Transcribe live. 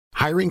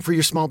Hiring for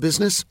your small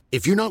business?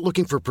 If you're not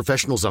looking for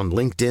professionals on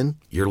LinkedIn,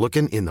 you're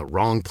looking in the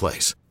wrong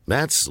place.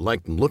 That's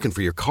like looking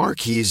for your car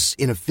keys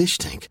in a fish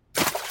tank.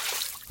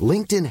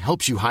 LinkedIn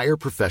helps you hire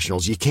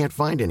professionals you can't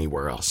find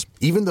anywhere else,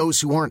 even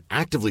those who aren't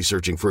actively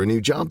searching for a new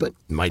job but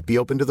might be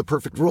open to the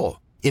perfect role.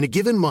 In a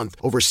given month,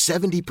 over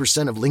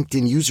 70% of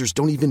LinkedIn users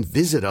don't even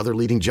visit other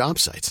leading job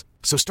sites.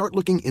 So start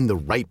looking in the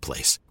right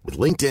place. With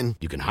LinkedIn,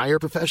 you can hire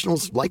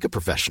professionals like a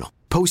professional.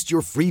 Post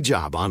your free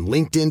job on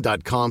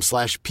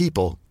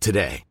linkedin.com/people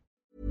today.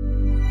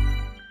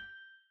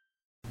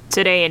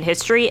 Today in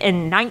history,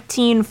 in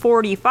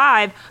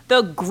 1945,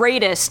 the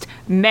greatest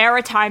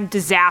maritime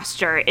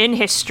disaster in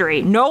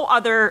history. No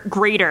other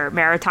greater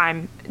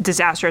maritime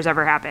disaster has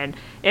ever happened.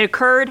 It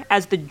occurred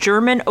as the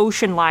German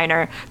ocean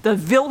liner, the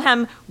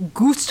Wilhelm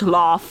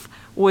Gustloff,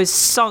 was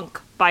sunk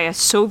by a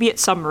Soviet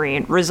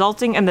submarine,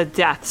 resulting in the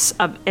deaths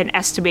of an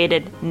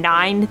estimated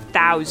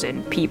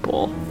 9,000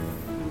 people.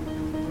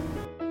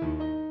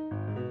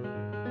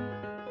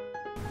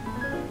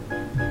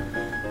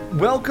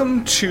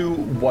 Welcome to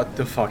What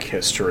the Fuck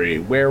History,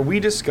 where we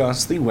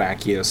discuss the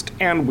wackiest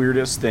and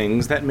weirdest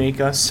things that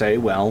make us say,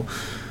 well,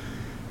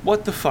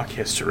 what the fuck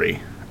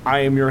history. I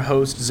am your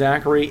host,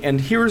 Zachary,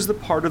 and here's the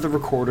part of the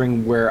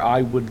recording where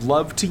I would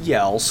love to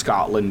yell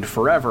Scotland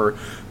forever,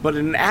 but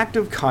in an act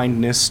of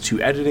kindness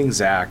to editing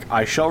Zach,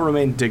 I shall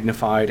remain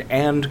dignified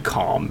and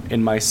calm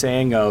in my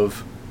saying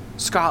of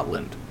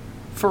Scotland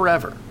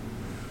forever.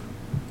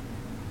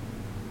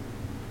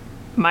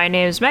 My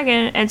name is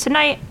Megan, and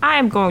tonight I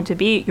am going to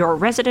be your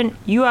resident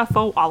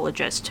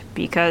UFOologist,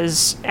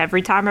 because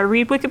every time I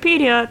read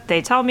Wikipedia, they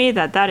tell me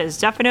that that is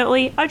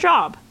definitely a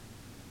job.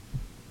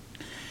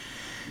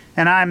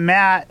 And I'm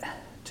Matt.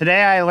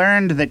 Today I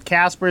learned that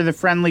Casper the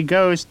Friendly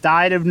Ghost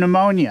died of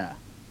pneumonia.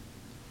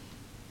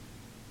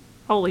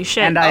 Holy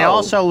shit. And I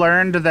also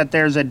learned that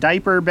there's a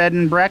diaper bed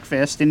and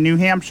breakfast in New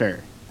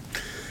Hampshire.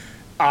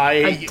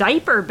 A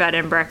diaper bed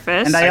and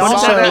breakfast? And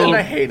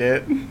I hate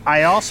it.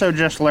 I also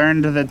just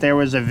learned that there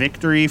was a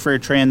victory for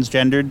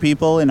transgendered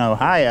people in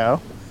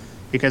Ohio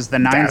because the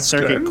Ninth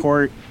Circuit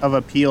Court of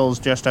Appeals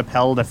just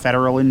upheld a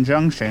federal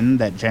injunction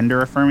that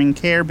gender-affirming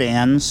care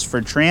bans for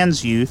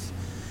trans youth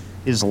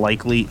is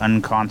likely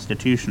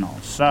unconstitutional.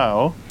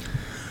 So,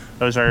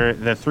 those are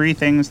the three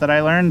things that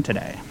I learned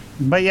today.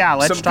 But yeah,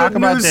 let's talk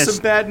about this.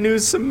 Some bad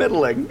news, some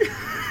middling.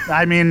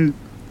 I mean,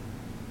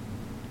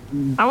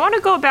 I want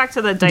to go back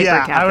to the diaper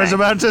cafe. I was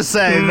about to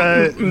say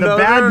the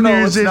bad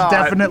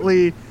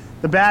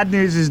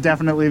news is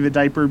definitely the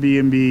diaper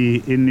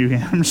B&B in New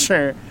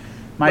Hampshire.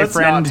 My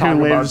friend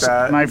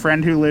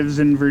who lives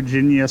in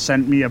Virginia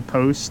sent me a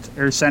post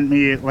or sent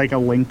me like a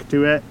link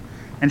to it,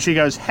 and she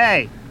goes,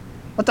 "Hey,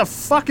 what the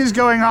fuck is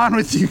going on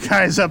with you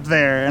guys up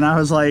there?" And I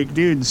was like,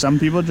 "Dude, some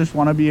people just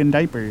want to be in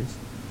diapers."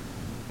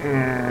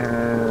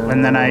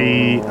 And then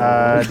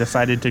I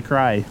decided to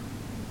cry.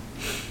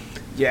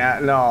 Yeah,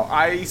 no,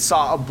 I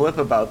saw a blip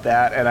about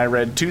that, and I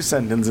read two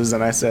sentences,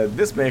 and I said,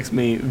 this makes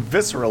me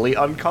viscerally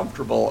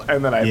uncomfortable,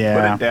 and then I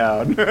put it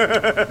down.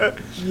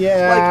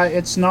 Yeah,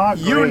 it's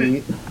not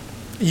great.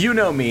 You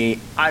know me,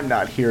 I'm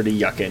not here to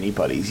yuck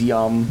anybody's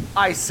yum.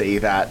 I say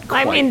that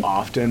quite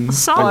often.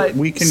 Some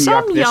we can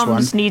yuck this yums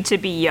one. need to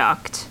be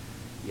yucked.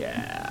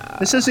 Yeah.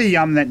 This is a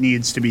yum that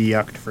needs to be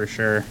yucked for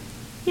sure.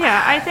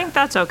 Yeah, I think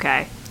that's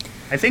okay.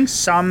 I think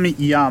some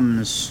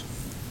yums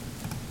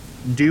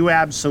do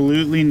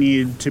absolutely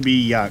need to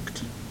be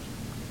yucked.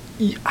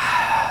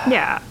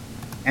 Yeah.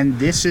 And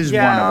this is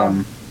one of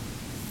them.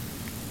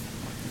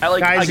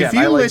 Guys, if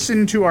you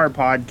listen to our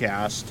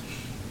podcast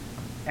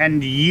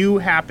and you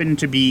happen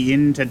to be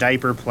into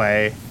diaper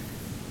play,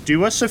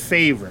 do us a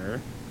favor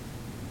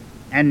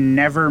and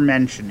never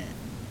mention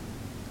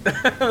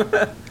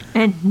it.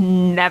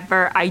 And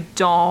never, I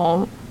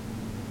don't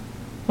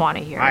want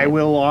to hear it. I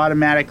will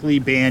automatically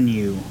ban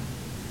you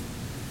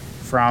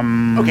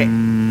from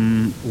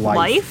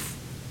life.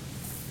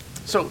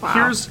 So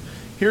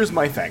here's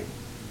my thing.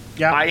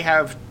 Yeah. I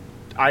have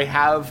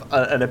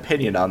an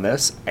opinion on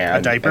this, and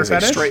a diaper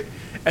fetish?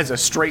 As a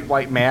straight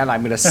white man,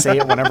 I'm going to say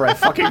it whenever I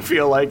fucking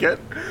feel like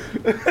it.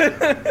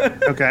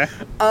 Okay.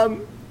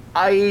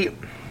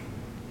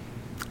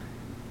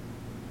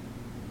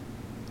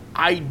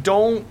 I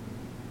don't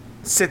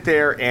sit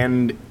there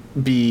and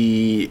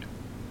be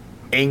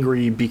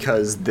angry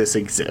because this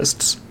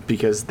exists,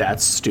 because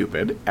that's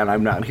stupid, and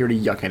I'm not here to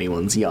yuck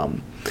anyone's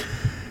yum.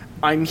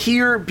 I'm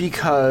here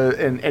because,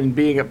 and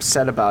being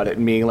upset about it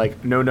and being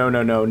like,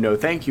 no,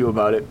 thank you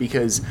about it,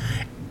 because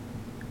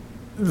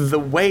the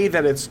way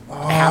that it's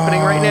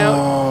happening right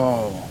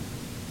now.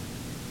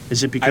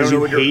 Is it because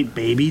you hate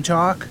baby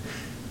talk?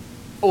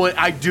 Well,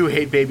 I do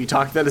hate baby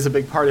talk. That is a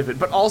big part of it.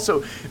 But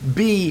also,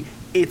 B,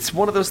 it's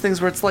one of those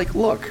things where it's like,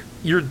 look,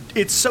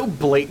 it's so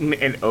blatant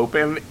and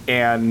open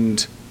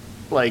and,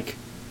 like,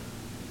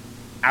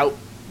 out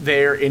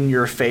there in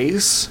your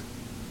face.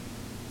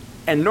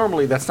 And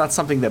normally that's not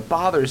something that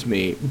bothers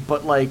me,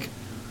 but, like,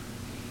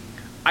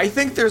 I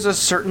think there's a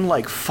certain,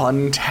 like,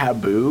 fun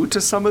taboo to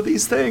some of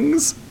these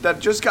things that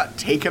just got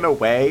taken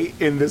away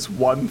in this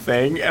one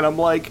thing, and I'm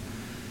like,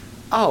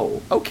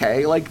 oh,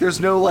 okay. Like, there's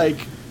no,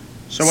 like,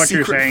 so what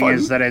you're saying fun.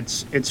 is that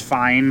it's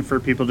fine for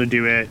people to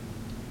do it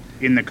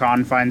in the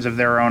confines of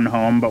their own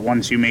home, but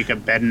once you make a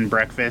bed and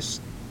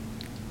breakfast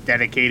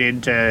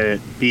dedicated to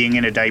being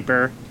in a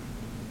diaper,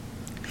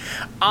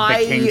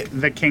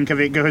 the kink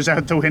of it goes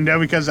out the window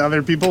because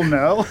other people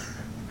know?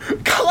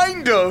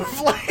 Kind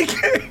of. Like,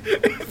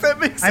 if that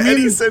makes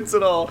any sense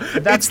at all.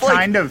 That's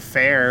kind of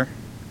fair.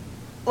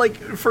 Like,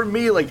 for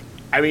me, like,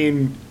 I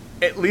mean,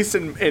 at least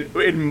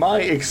in my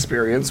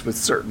experience with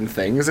certain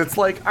things, it's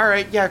like, all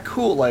right, yeah,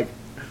 cool, like,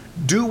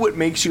 do what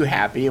makes you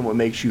happy and what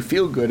makes you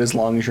feel good as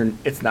long as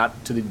it's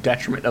not to the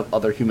detriment of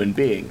other human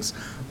beings.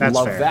 That's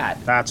Love fair.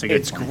 that. That's a good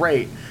It's point.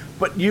 great.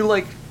 But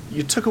you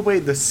took away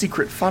the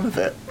secret fun of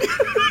it.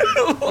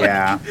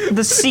 Yeah.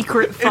 The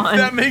secret fun.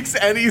 If that makes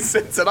any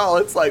sense at all,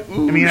 it's like,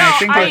 ooh. I mean, No, I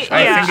think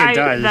it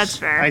does. That's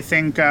fair. I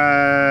think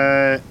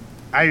I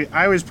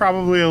was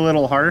probably a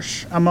little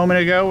harsh a moment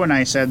ago when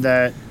I said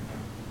that.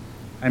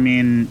 I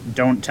mean,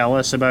 don't tell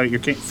us about your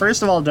kinks.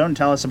 First of all, don't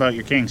tell us about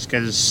your kinks,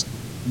 because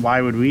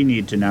why would we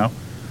need to know?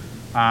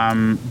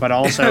 But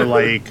also,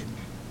 like,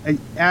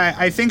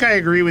 I think I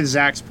agree with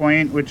Zach's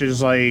point, which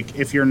is, like,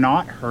 if you're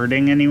not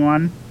hurting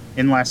anyone,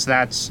 unless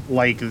that's,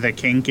 like, the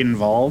kink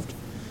involved,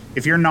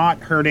 if you're not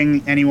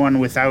hurting anyone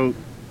without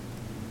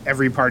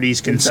every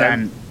party's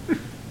consent,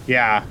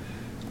 yeah,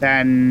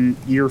 then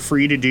you're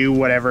free to do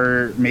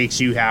whatever makes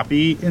you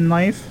happy in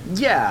life.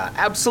 Yeah,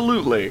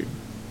 absolutely.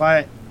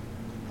 But,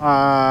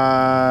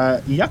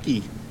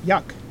 yuck.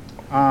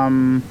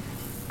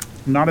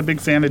 Not a big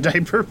fan of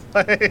diaper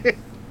play.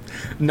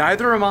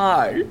 Neither am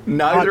I.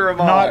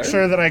 Not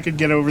sure that I could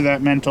get over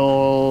that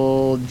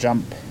mental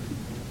jump.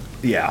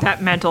 Yeah.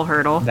 That mental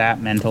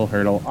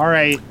hurdle. All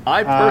right.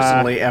 I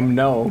personally am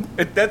no.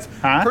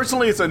 Huh?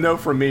 Personally, it's a no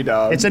from me,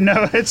 dog. It's a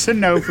no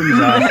from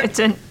Zach. It's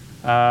an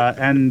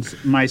And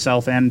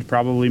myself and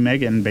probably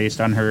Megan,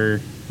 based on her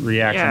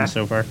reaction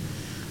so far.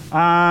 All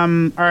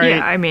right.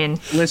 Yeah, I mean,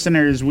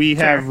 listeners, we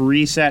fair. have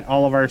reset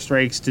all of our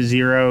strikes to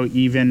 0.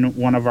 Even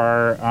one of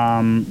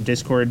our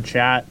Discord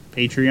chat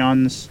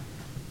patrons,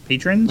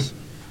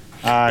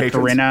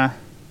 Corinna,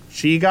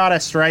 she got a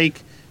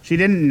strike. She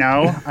didn't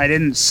know. I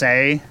didn't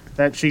say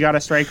that she got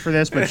a strike for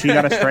this, but she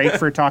got a strike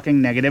for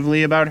talking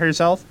negatively about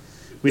herself.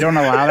 We don't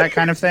allow that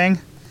kind of thing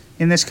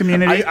in this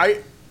community.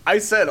 I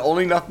said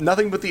only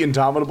nothing but the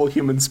indomitable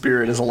human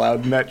spirit is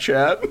allowed in that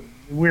chat.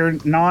 We're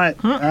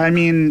not. I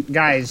mean,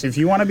 guys, if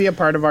you want to be a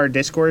part of our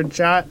Discord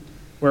chat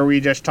where we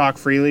just talk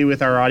freely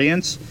with our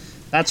audience,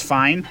 that's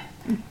fine.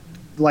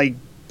 Like,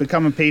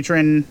 become a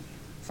patron,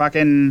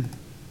 fucking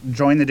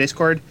join the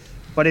Discord.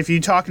 But if you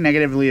talk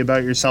negatively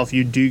about yourself,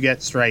 you do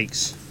get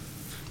strikes.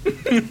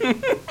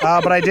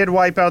 But I did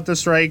wipe out the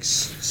strikes,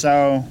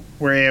 so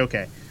we're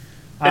A-okay.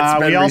 It's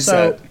been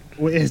reset.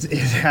 It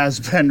has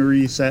been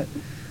reset.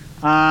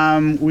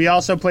 We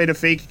also played a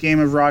fake game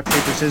of rock,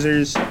 paper,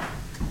 scissors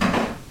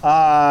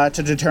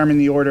to determine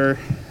the order.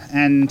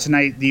 And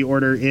tonight the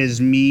order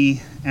is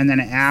me, and then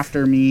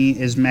after me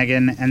is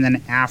Megan, and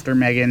then after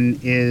Megan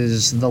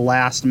is the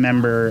last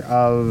member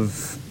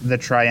of the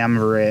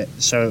triumvirate.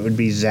 So it would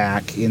be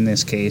Zach in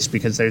this case,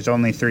 because there's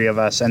only 3 of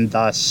us, and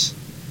thus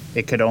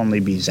it could only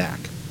be Zach.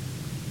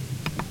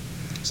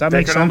 Does that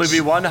make sense? There could only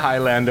be one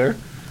Highlander.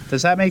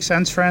 Does that make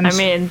sense, friends? I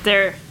mean,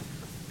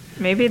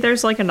 maybe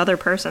there's like another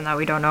person that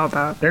we don't know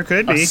about. There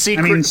could be. A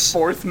secret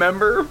 4th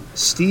member?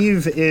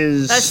 Steve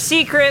is... A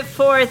secret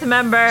 4th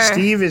member.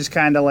 Steve is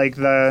kind of like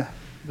the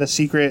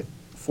secret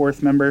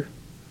 4th member.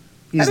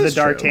 He's the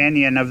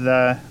D'Artagnan of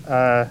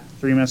the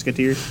Three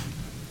Musketeers.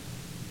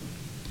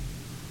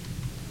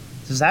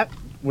 Was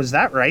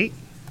that right?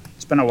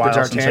 It's been a while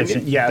since I've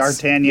seen. Yes.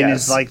 D'Artagnan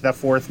is like the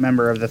 4th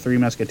member of the Three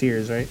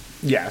Musketeers, right?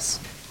 Yes.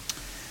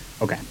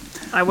 Okay.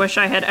 I wish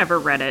I had ever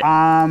read it.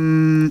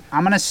 I'm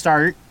gonna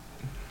start.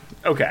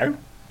 Okay.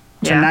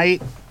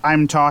 Tonight,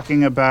 I'm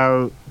talking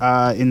about,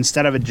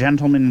 instead of a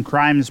gentleman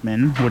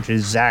crimesman, which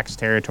is Zach's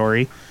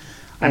territory,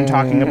 I'm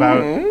talking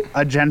about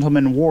a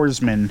gentleman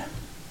warsman.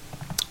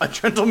 A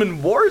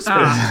gentleman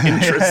warsman?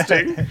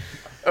 Interesting.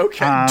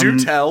 Okay, do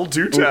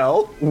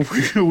tell.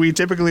 We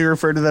typically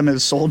refer to them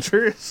as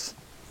soldiers.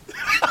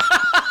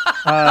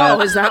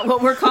 Is that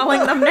what we're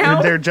calling them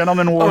now? They're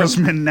gentleman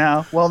warsmen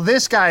now. Well,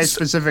 this guy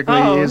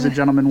specifically is a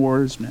gentleman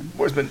warsman.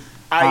 Warsman.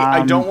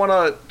 I don't want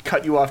to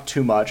cut you off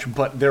too much,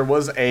 but there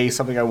was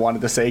something I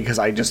wanted to say because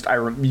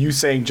you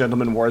saying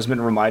gentleman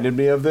warsman reminded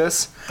me of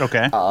this.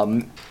 Okay.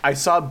 I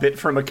saw a bit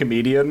from a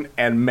comedian,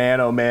 and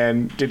man, oh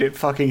man, did it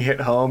fucking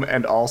hit home.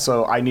 And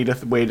also, I need a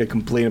way to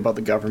complain about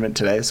the government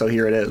today, so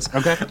here it is.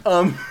 Okay.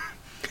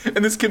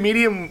 And this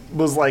comedian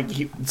was like,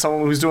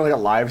 someone was doing like a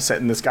live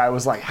set, and this guy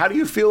was like, "How do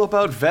you feel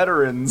about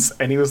veterans?"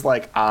 And he was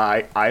like,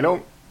 I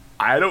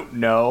don't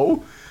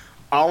know.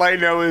 All I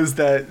know is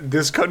that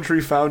this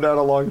country found out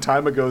a long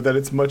time ago that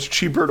it's much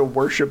cheaper to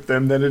worship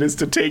them than it is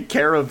to take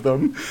care of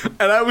them.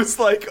 And I was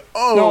like,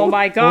 oh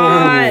my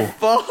God.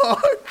 Fuck.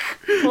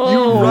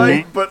 You're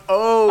right, but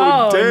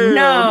damn.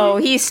 No,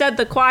 he said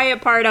the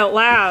quiet part out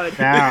loud.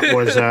 That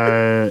was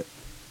a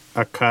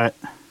cut.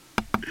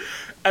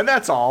 And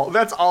that's all.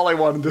 That's all I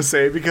wanted to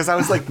say, because I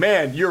was like,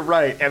 man, you're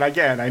right. And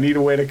again, I need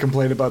a way to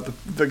complain about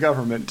the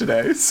government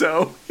today.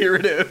 So here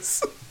it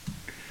is.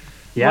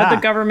 Yeah. What'd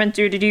the government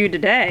do to you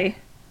today?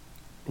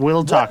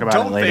 We'll talk about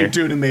it later. Don't they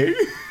do to me?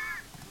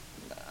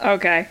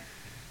 Okay.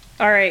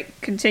 All right,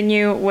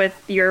 continue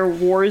with your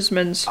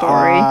Warsman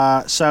story.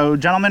 So,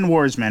 Gentleman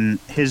Warsman,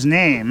 his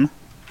name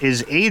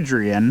is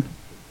Adrian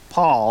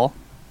Paul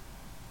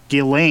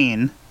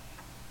Ghislaine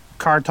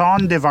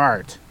Carton de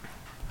Vart.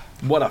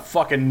 What a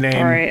fucking name.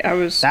 All right,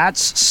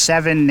 That's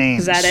 7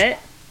 names. Is that it?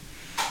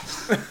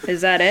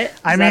 Is that it?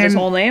 I Is mean, that his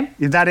whole name?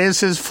 That is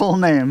his full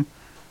name.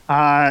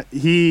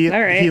 He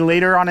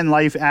later on in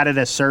life added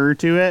a Sir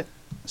to it,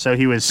 so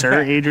he was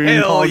Sir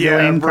Adrian Paul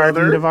Ghislaine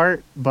Carton de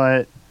Vart.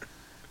 But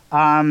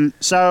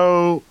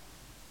so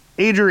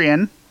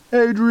Adrian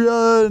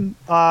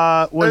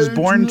was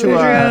born to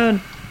a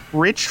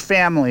rich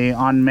family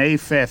on May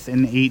 5th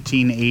in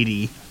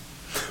 1880.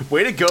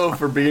 Way to go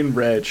for being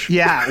rich.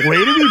 Yeah,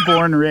 way to be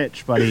born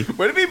rich, buddy.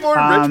 Way to be born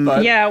rich,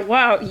 bud. Yeah,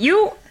 wow.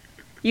 You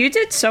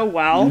did so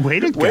well.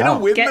 Way to go.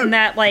 Win Getting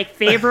that, like,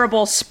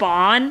 favorable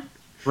spawn.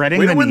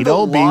 Threading the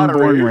needle, being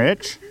born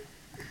rich.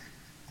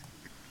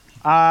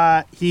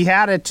 He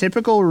had a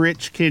typical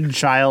rich kid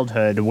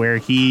childhood where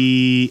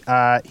he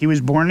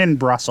was born in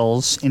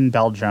Brussels in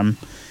Belgium,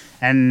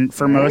 and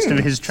for most of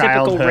his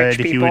childhood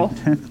he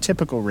would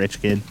typical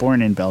rich kid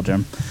born in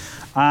Belgium.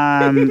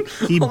 All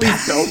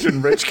these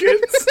Belgian rich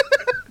kids.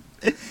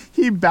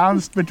 He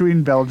bounced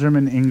between Belgium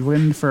and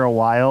England for a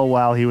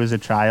while he was a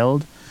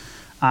child,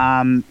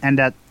 and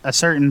at a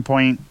certain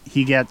point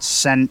he gets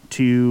sent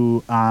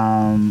to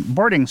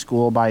boarding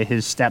school by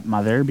his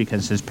stepmother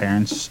because his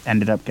parents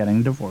ended up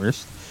getting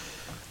divorced.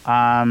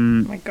 Oh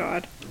my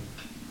God.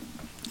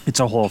 It's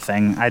a whole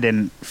thing. I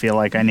didn't feel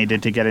like I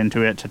needed to get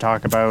into it to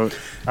talk about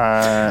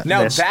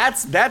now this.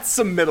 that's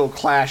some middle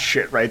class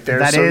shit right there.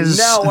 That is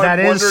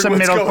some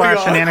middle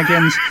class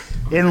shenanigans,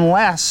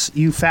 unless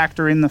you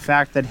factor in the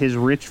fact that his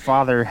rich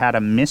father had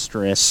a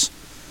mistress.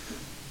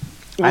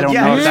 Well, I don't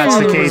know if that's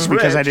the case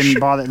because I didn't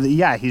bother.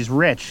 Yeah, he's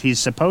rich. He's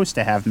supposed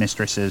to have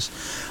mistresses.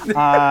 It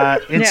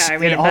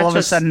all of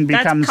a sudden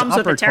becomes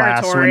upper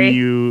class when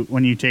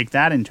you take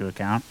that into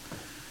account.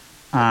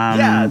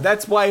 Yeah,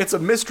 that's why it's a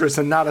mistress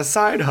and not a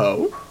side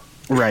hoe.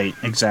 Right,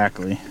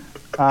 exactly.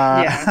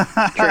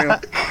 Yeah, true.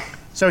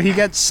 So he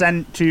gets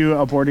sent to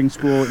a boarding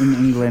school in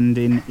England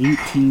in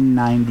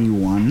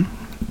 1891.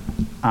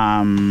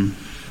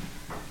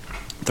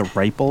 The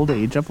ripe old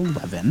age of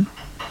 11.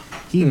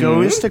 He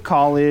goes to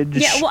college.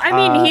 Yeah, well, I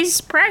mean, he's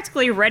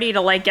practically ready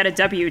to, like, get a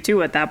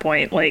W-2 at that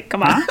point. Like,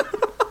 come on.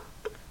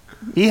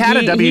 He had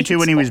a W-2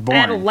 when he was born.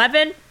 At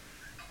 11?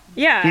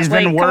 Yeah, he's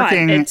been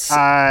working.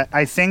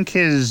 I think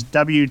his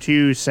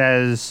W-2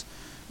 says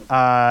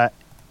at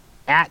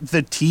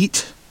the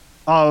teat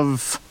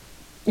of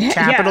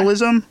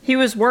capitalism. Yeah. He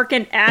was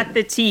working at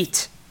the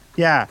teat.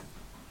 Yeah,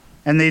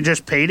 and they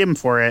just paid him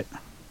for it.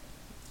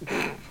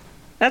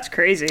 That's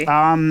crazy.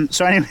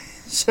 So anyway,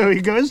 so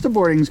he goes to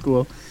boarding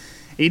school,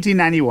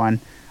 1891.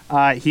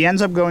 He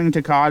ends up going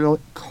to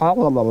college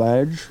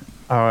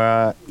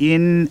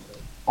in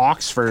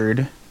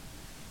Oxford.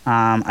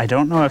 I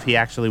don't know if he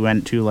actually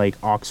went to, like,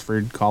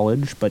 Oxford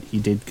College, but he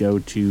did go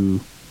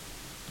to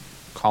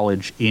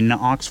college in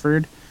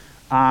Oxford.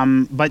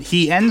 But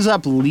he ends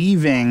up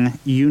leaving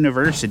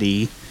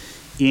university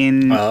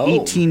in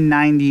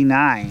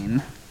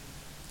 1899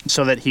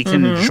 so that he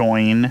can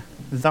join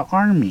the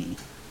army.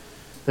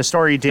 The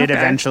story did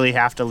eventually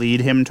have to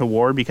lead him to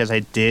war because I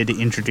did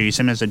introduce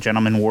him as a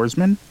gentleman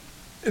warsman.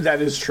 That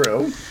is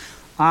true.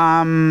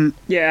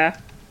 Yeah.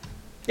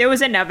 It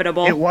was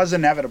inevitable. It was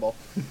inevitable.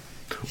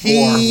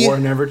 War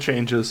never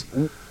changes.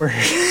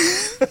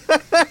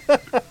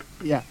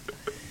 Yeah.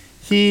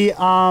 He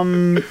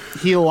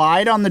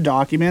lied on the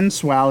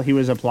documents while he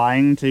was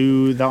applying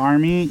to the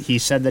army. He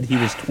said that he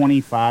was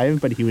 25,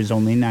 but he was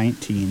only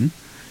 19.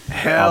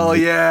 Hell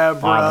yeah,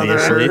 brother.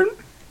 Obviously.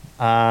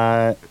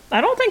 I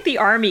don't think the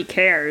army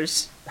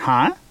cares.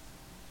 Huh?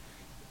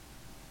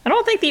 I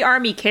don't think the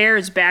army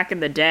cares back in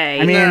the day.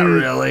 I mean, not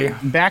really.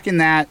 Back in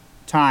that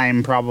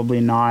time, probably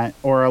not,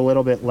 or a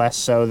little bit less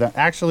so.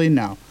 Actually,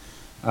 no.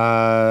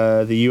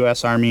 The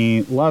U.S.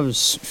 Army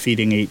loves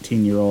feeding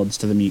 18-year-olds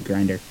to the meat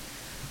grinder.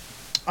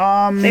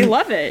 They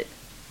love it.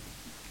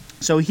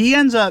 So he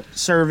ends up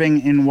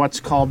serving in what's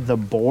called the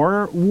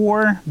Boer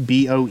War,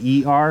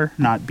 B-O-E-R,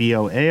 not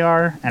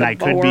B-O-A-R, and I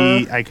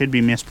could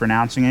be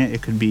mispronouncing it.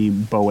 It could be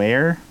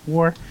Boer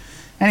War.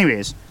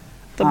 Anyways,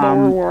 the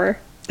Boer War.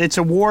 It's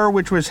a war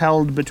which was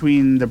held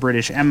between the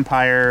British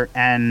Empire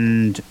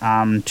and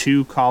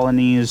 2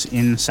 colonies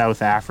in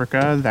South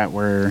Africa that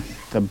were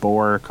the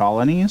Boer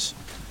colonies.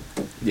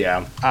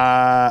 Yeah.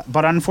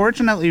 But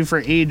unfortunately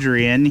for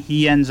Adrian,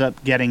 he ends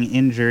up getting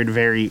injured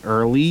very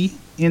early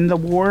in the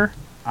war.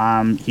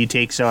 He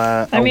takes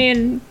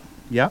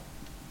Yep.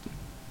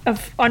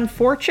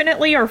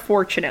 Unfortunately or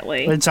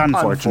fortunately? It's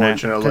unfortunate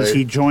because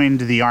he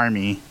joined the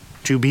army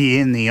to be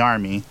in the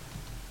army.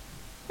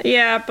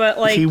 Yeah, but,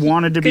 like, he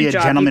wanted to be a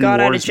gentleman warsman. He got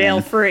out of warsman.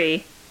 jail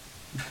free.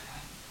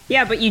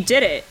 Yeah, but you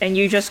did it, and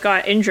you just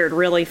got injured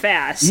really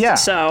fast. Yeah.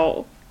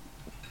 So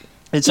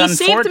he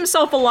saved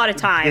himself a lot of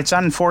time. It's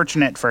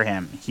unfortunate for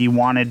him. He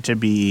wanted to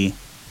be.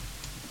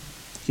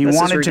 He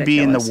wanted to be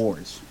in the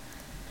wars.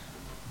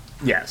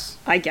 Yes.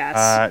 I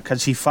guess.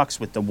 Because he fucks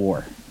with the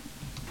war.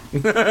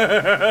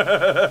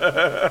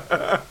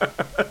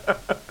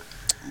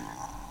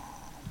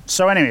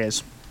 So,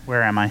 anyways,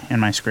 where am I in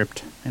my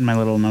script? In my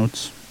little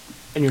notes?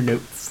 In your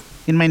notes.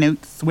 In my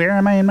notes. Where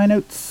am I in my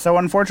notes? So,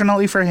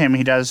 unfortunately for him,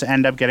 he does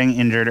end up getting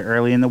injured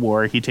early in the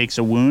war. He takes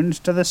a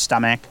wound to the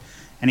stomach,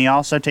 and he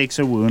also takes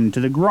a wound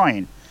to the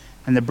groin.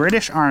 And the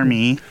British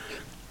Army...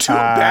 Two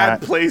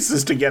bad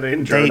places to get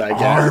injured, I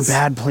guess. They are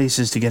bad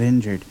places to get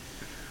injured.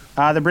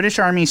 The British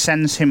Army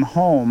sends him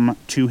home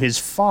to his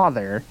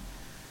father,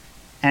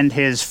 and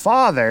his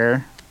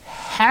father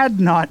had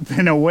not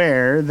been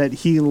aware that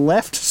he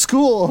left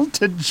school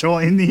to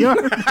join the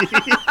army.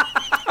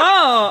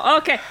 Oh,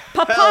 okay.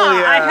 Papa,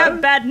 yeah. I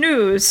have bad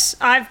news.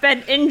 I've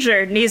been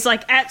injured. And he's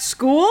like, at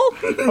school?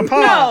 Papa,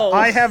 No.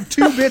 I have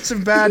 2 bits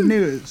of bad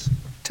news.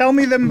 Tell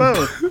me them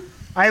both.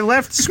 I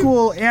left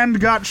school and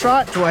got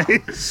shot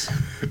twice.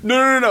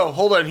 No.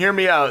 Hold on. Hear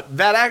me out.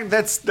 That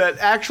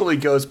actually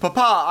goes,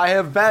 Papa, I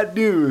have bad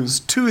news.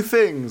 2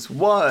 things.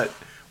 What?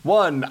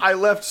 1, I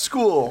left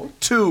school.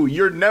 2,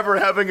 you're never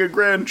having a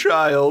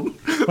grandchild.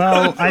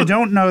 Well, I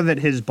don't know that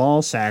his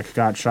ball sack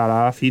got shot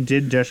off. He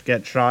did just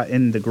get shot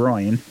in the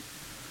groin.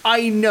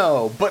 I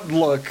know, but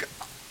look,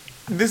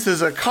 this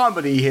is a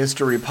comedy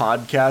history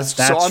podcast,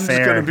 That's so I'm fair.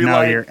 just going to be no,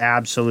 like, you're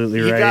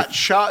absolutely right. he got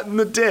shot in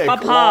the dick.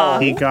 Papa. Whoa.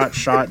 He got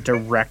shot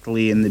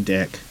directly in the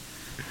dick.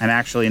 I'm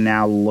actually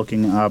now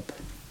looking up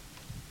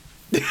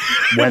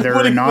whether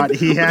or not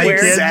he had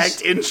kids.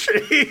 Exact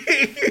injury.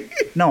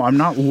 No, I'm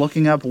not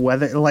looking up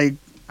whether, like,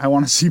 I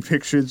want to see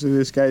pictures of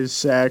this guy's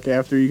sack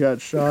after he got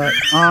shot.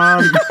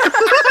 I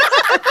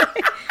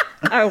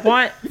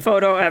want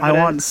photo evidence. I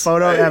want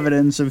photo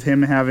evidence of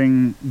him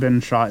having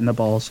been shot in the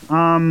balls.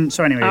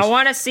 So anyways. I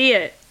want to see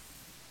it.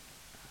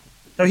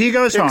 So he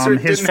goes home.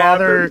 His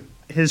father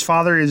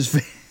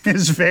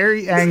is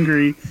very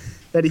angry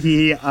that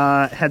he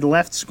had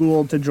left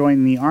school to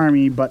join the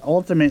army, but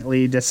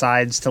ultimately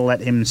decides to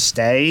let him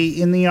stay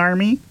in the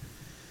army.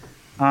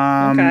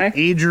 Okay.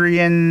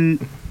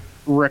 Adrian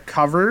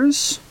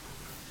recovers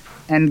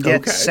and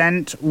gets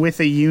sent with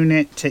a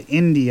unit to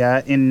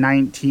India in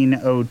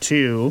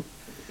 1902.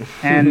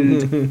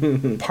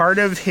 And part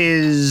of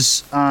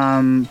his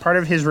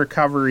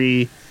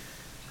recovery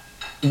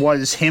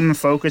was him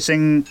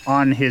focusing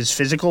on his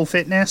physical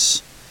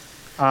fitness.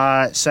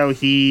 So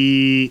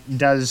he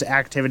does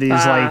activities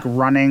like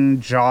running,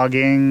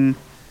 jogging.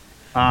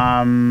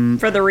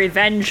 For the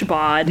revenge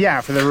bod. Yeah,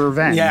 for the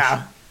revenge.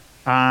 Yeah.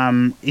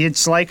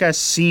 It's like a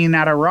scene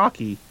out of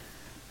Rocky.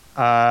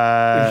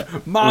 Montage.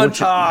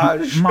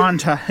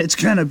 It's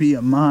gonna be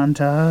a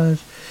montage.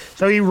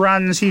 So he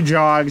runs, he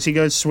jogs, he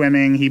goes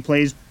swimming, he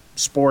plays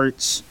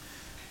sports.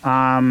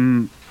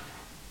 One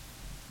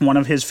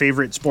of his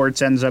favorite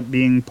sports ends up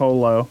being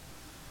polo.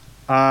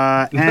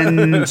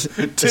 And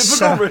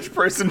typical rich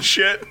person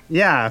shit.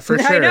 Yeah, for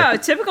sure. I know,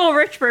 typical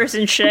rich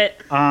person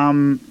shit.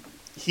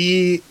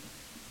 He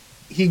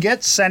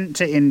gets sent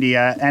to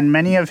India, and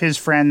many of his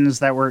friends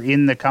that were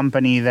in the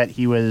company that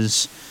he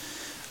was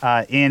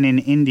in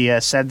India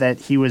said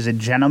that he was a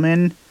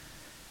gentleman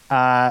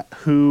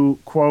who,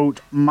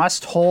 quote,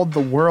 must hold the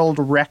world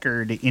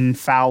record in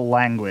foul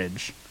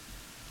language.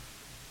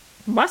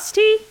 Must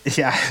he?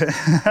 Yeah.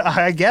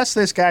 I guess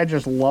this guy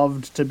just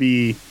loved to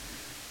be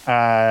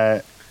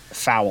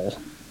foul.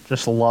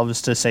 Just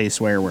loves to say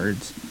swear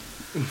words.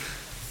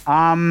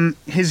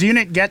 His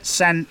unit gets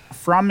sent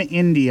from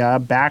India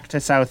back to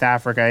South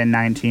Africa in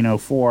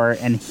 1904,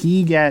 and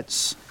he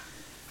gets...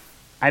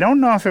 I don't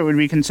know if it would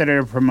be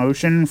considered a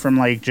promotion from,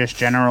 like, just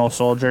general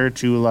soldier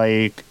to,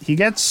 like... He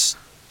gets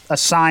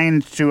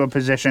assigned to a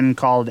position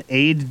called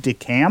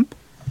aide-de-camp,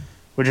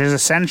 which is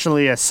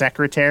essentially a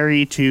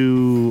secretary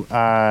to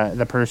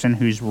the person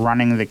who's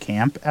running the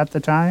camp at the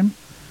time.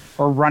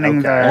 Or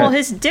running the... Well,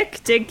 his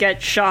dick did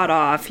get shot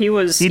off. He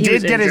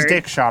did get his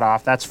dick shot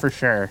off, that's for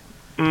sure.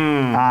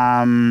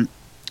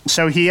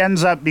 So he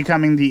ends up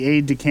becoming the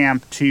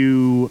aide-de-camp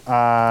to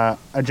a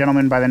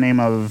gentleman by the name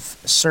of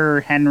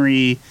Sir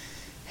Henry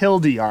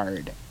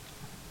Hildyard.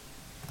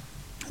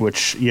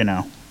 Which, you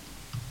know,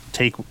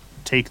 take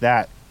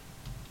that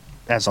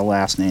as a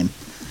last name.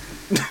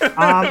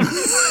 I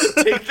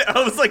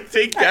was like,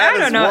 take that. I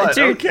don't know, what?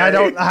 dude.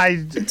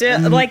 Okay.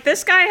 Like,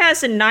 this guy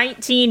has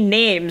 19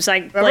 names.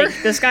 Like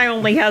this guy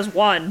only has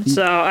one.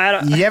 So I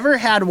don't. You ever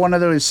had one of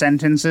those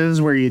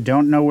sentences where you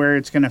don't know where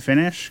it's going to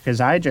finish?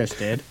 Because I just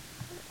did.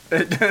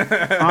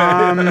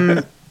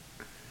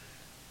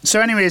 So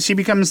anyways, he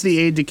becomes the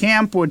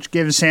aide-de-camp, which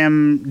gives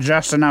him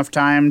just enough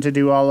time to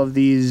do all of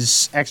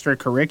these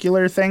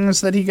extracurricular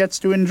things that he gets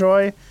to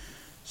enjoy.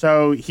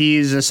 So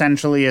he's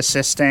essentially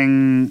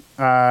assisting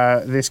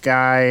this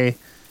guy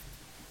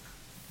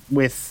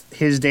with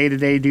his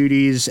day-to-day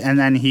duties, and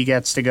then he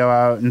gets to go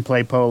out and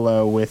play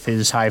polo with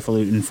his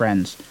highfalutin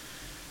friends.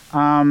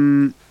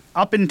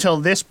 Up until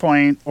this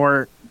point,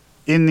 or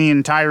in the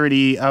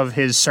entirety of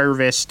his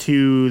service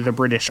to the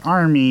British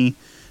Army,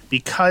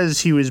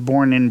 because he was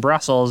born in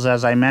Brussels,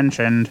 as I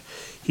mentioned,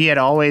 he had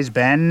always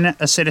been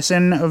a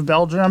citizen of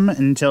Belgium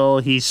until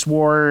he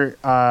swore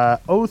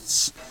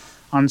oaths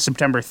on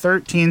September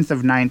 13th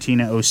of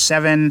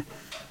 1907,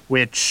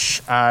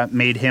 which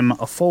made him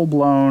a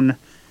full-blown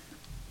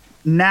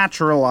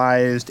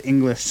naturalized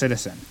English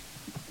citizen.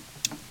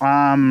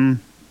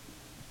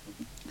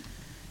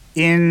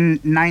 In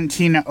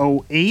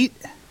 1908,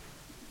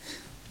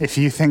 if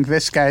you think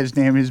this guy's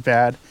name is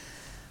bad,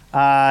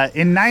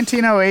 in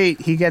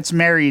 1908, he gets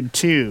married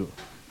to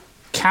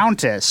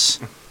Countess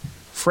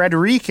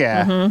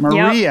Frederica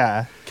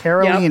Maria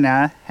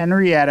Carolina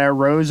Henrietta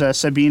Rosa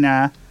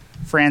Sabina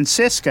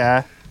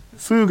Franziska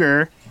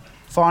Fugger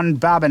von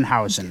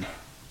Babenhausen.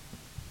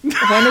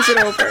 When is it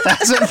over?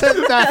 That's it.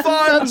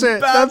 That's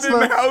it.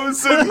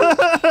 Babenhausen.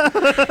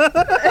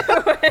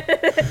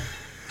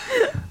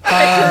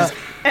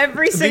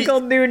 Every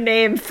single new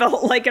name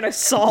felt like an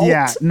assault.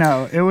 Yeah,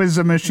 no, it was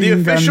a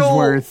machine gun's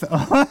worth.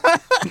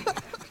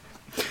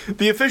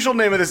 The official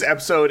name of this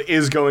episode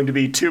is going to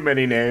be Too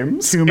Many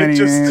Names. Too many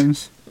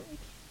names.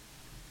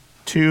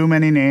 Too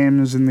many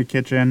names in the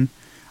kitchen.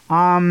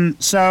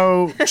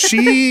 So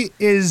she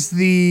is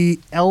the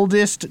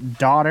eldest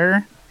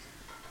daughter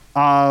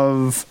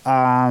of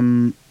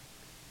some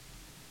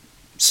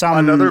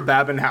another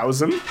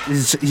Babenhausen.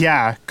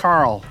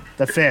 Karl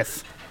the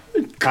Fifth.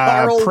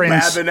 Karl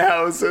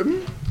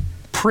Babenhausen.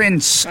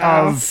 Prince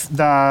of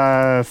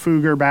the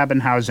Fugger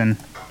Babenhausen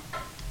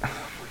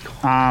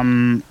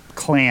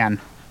clan.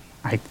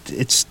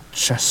 It's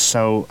just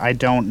so, I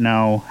don't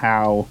know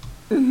how.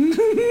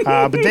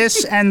 But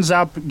this ends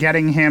up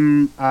getting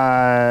him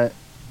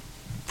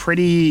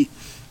pretty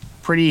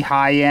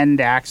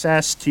high-end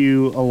access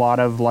to a lot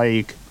of,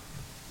 like,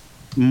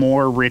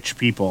 more rich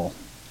people.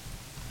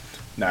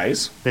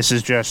 Nice. This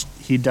is just,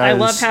 he does... I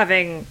love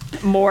having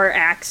more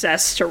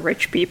access to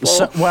rich people.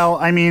 Well,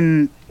 I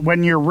mean,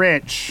 when you're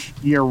rich,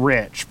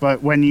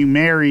 but when you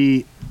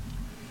marry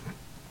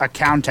a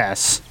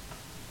countess...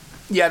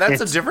 Yeah, that's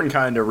a different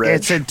kind of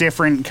rich. It's a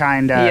different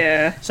kind of...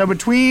 Yeah. So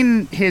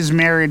between his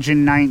marriage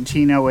in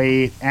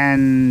 1908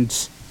 and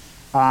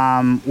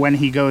when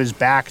he goes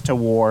back to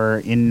war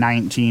in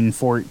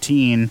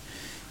 1914,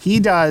 he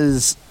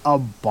does a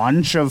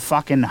bunch of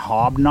fucking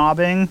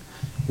hobnobbing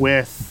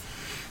with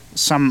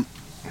some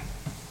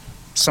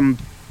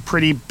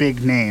pretty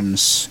big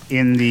names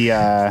in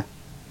the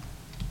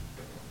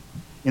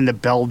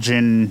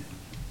Belgian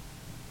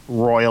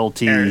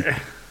royalty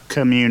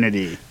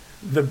community.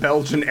 The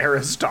Belgian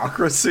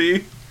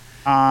aristocracy.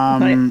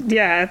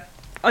 Yeah,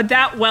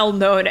 that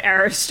well-known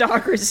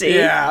aristocracy.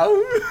 Yeah.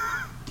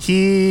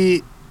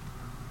 He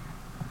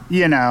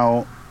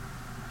knows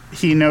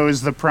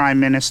the Prime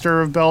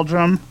Minister of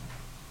Belgium.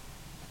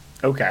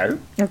 Okay.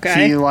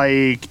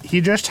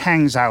 He just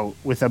hangs out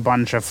with a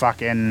bunch of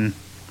fucking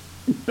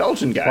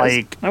Belgian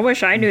guys. I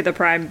wish I knew the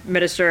Prime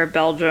Minister of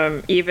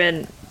Belgium,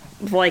 even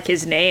like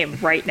his name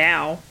right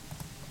now.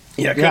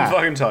 Yeah, couldn't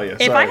fucking tell you.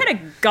 If I had a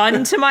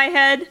gun to my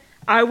head,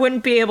 I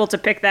wouldn't be able to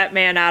pick that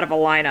man out of a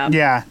lineup.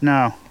 Yeah,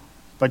 no.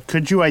 But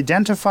could you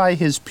identify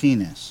his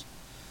penis?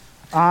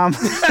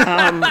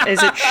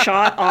 Is it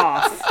shot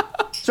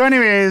off? So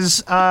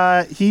anyways,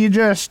 he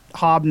just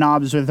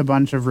hobnobs with a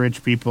bunch of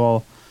rich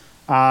people.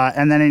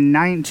 And then in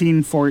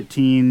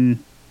 1914,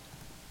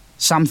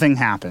 something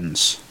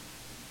happens.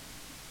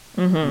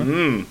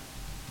 Mm-hmm.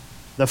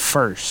 The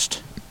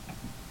first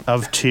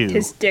of two.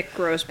 His dick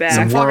grows back.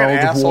 Some fucking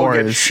asshole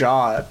gets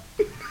shot.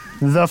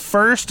 The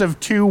first of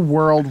two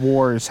world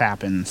wars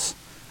happens.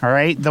 All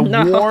right? The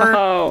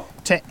war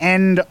to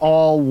end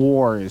all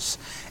wars.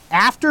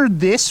 After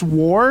this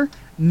war,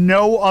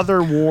 no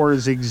other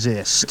wars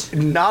exist.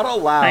 Not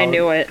allowed. I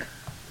knew it.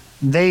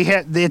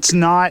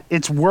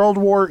 It's World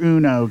War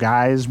Uno,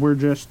 guys. We're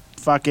just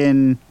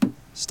fucking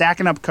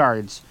stacking up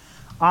cards.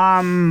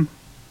 +4.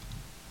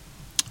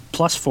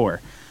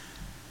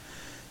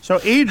 So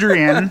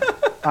Adrian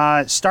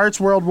starts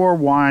World War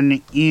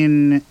I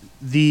in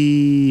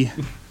the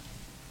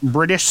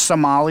British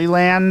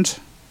Somaliland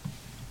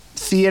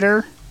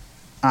theater.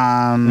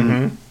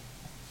 And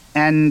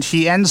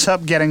he ends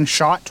up getting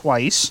shot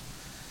twice,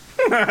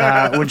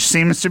 which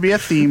seems to be a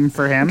theme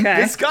for him.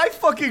 Okay. This guy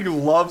fucking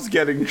loves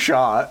getting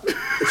shot.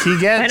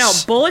 I know,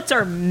 bullets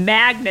are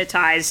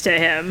magnetized to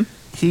him.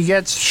 He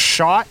gets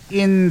shot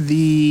in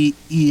the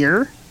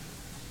ear.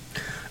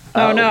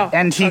 Oh no.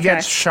 And he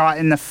gets shot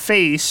in the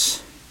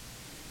face,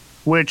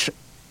 which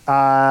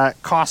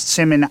costs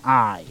him an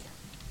eye.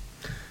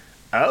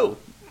 Oh,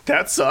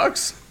 that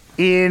sucks.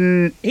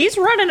 He's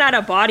running out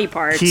of body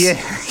parts.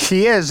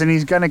 He is, and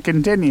he's going to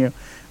continue.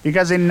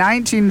 Because in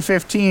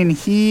 1915,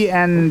 he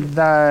and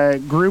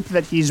the group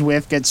that he's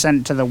with get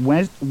sent to the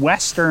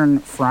Western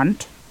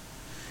Front.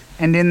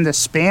 And in the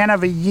span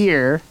of a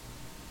year,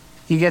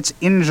 he gets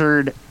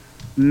injured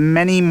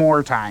many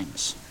more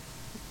times.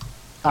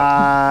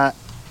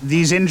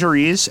 These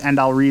injuries, and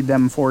I'll read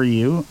them for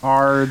you,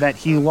 are that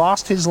he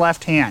lost his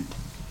left hand.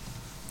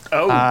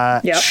 Oh,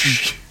 yep.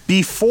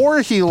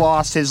 Before he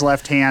lost his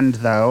left hand,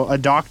 though, a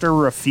doctor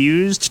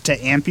refused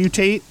to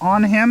amputate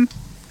on him,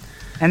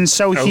 and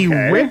so he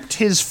ripped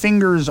his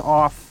fingers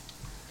off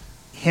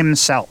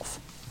himself.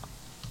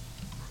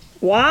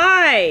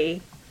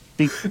 Why?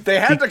 They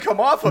had to come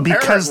off, apparently.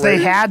 Because they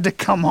had to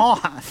come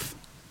off.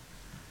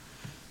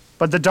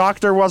 But the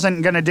doctor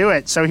wasn't going to do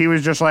it, so he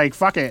was just like,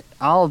 fuck it,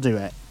 I'll do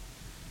it.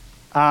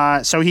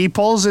 So he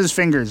pulls his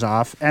fingers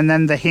off, and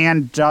then the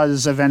hand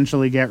does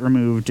eventually get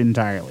removed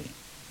entirely.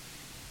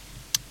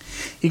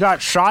 He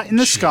got shot in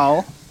the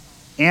skull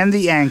and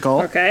the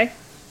ankle. Okay.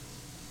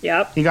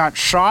 Yep. He got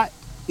shot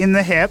in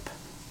the hip.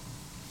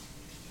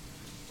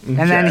 And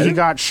then he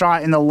got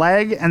shot in the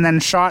leg, and then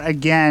shot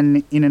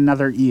again in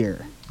another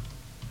ear.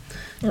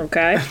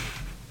 Okay.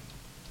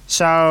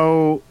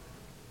 So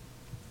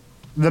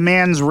the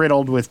man's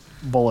riddled with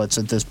bullets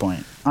at this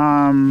point.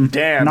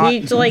 Damn.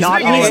 He's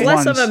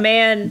less of a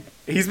man.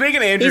 He's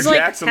making Andrew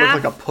Jackson look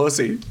like a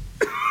pussy.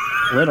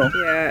 Little.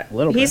 Yeah.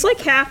 Little He's bit.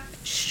 like half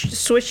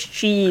Swiss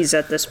cheese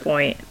at this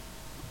point.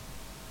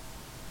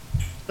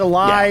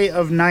 July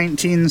of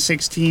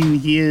 1916,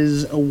 he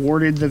is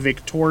awarded the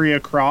Victoria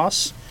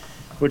Cross,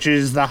 which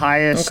is the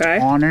highest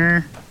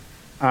honor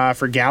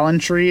for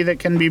gallantry that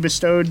can be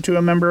bestowed to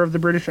a member of the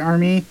British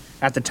Army.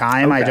 At the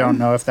time, I don't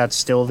know if that's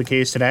still the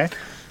case today.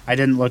 I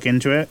didn't look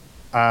into it.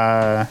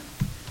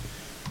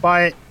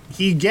 But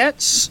he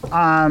gets...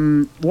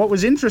 what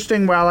was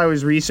interesting while I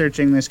was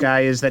researching this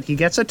guy is that he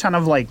gets a ton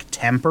of, like,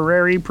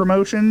 temporary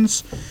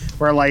promotions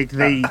where, like,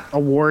 they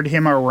award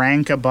him a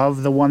rank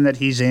above the one that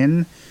he's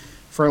in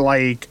for,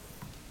 like,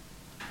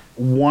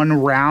 one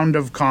round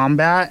of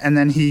combat, and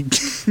then he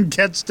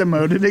gets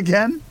demoted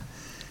again.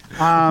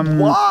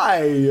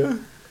 Why?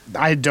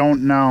 I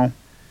don't know.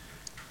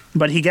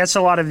 But he gets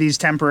a lot of these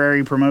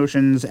temporary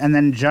promotions, and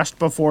then just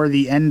before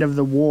the end of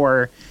the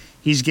war,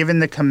 he's given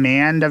the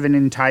command of an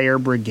entire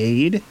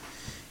brigade.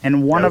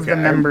 And one of the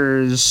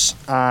members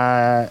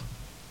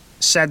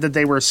said that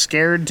they were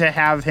scared to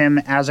have him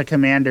as a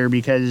commander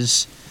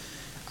because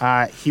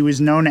he was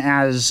known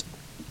as,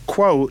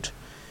 quote,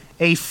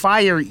 a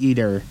fire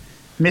eater,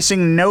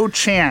 missing no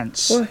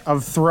chance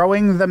of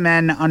throwing the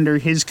men under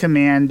his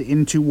command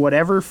into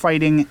whatever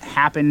fighting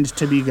happened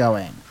to be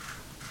going.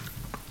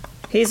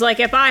 He's like,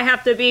 if I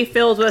have to be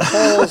filled with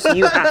holes,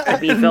 you have to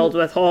be filled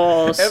with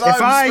holes. If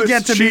I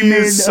get to be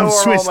made of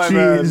Swiss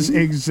cheese,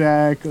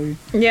 exactly.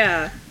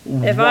 Yeah.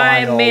 If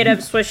I'm made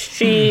of Swiss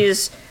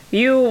cheese,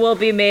 you will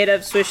be made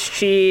of Swiss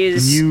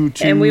cheese. You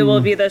too. And we will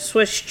be the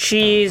Swiss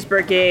cheese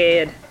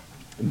brigade.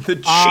 The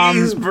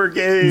cheese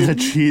brigade. The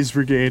cheese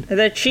brigade.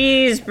 The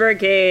cheese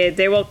brigade.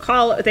 They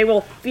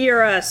will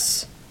fear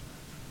us.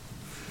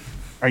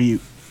 Are you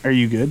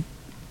good?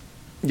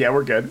 Yeah,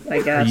 we're good.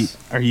 I guess.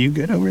 Are you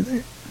good over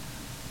there?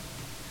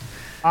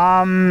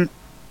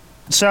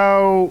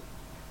 So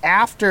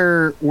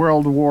after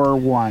World War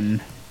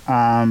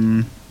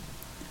I,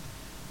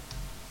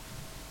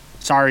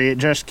 sorry, it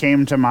just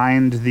came to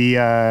mind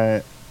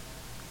the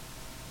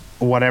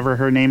whatever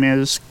her name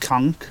is,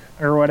 Kunk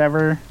or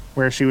whatever,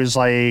 where she was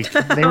like,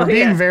 they were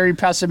being very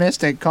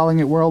pessimistic, calling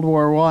it World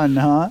War I,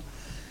 huh?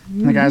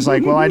 And the guy's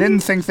like, well, I didn't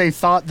think they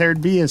thought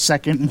there'd be a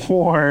second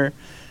war.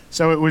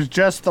 So it was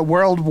just the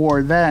World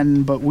War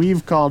then, but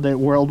we've called it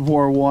World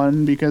War I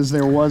because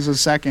there was a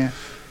second.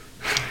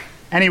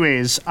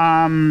 Anyways,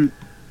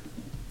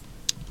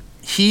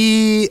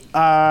 he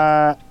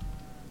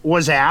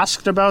was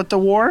asked about the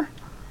war.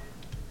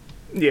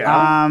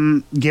 Yeah.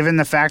 Given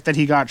the fact that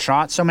he got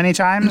shot so many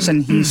times,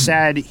 and he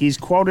said, he's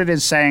quoted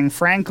as saying,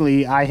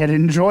 frankly, I had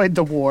enjoyed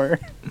the war.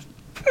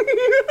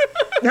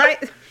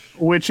 Right.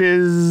 Which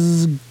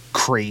is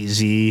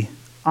crazy.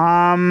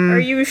 Are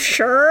you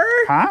sure?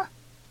 Huh?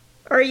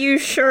 Are you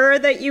sure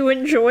that you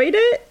enjoyed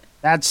it?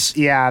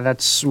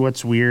 That's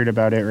what's weird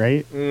about it,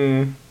 right?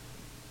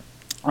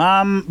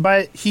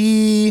 But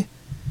he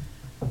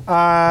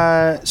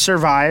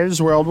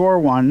survives World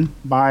War I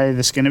by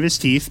the skin of his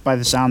teeth, by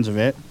the sounds of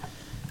it.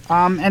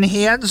 And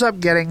he ends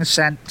up getting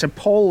sent to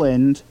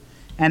Poland,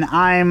 and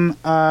I'm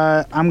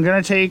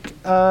gonna take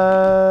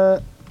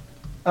a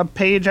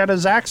page out of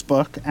Zach's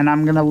book, and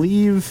I'm gonna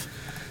leave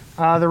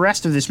the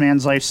rest of this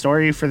man's life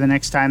story for the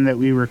next time that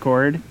we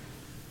record,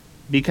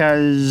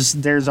 because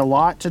there's a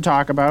lot to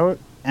talk about,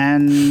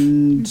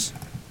 and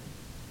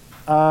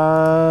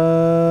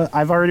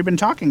I've already been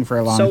talking for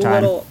a long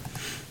time.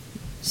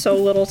 So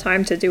little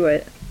time to do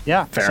it.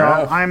 Yeah. Fair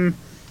enough.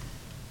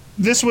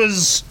 This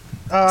was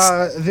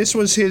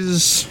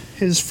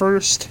his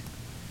first,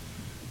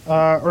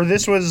 or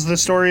this was the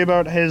story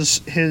about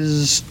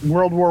his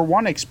World War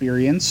I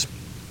experience.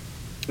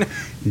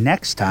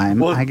 Next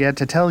time, I get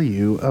to tell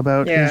you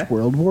about his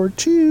World War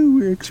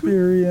II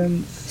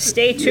experience.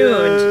 Stay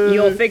tuned.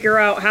 You'll figure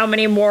out how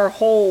many more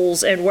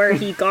holes and where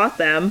he got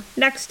them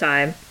next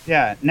time.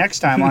 Yeah, next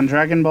time on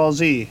Dragon Ball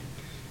Z.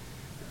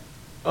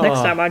 Next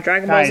time on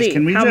Dragon Ball Z.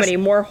 How many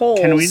more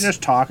holes? Can we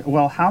just talk?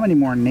 Well, how many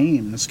more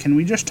names? Can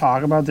we just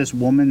talk about this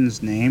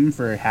woman's name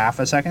for half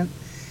a second?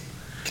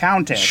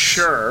 Countess.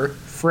 Sure.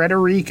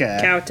 Frederica.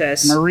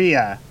 Countess.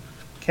 Maria.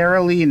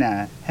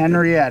 Carolina,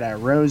 Henrietta,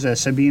 Rosa,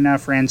 Sabina,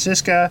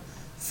 Franziska,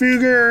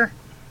 Fugger,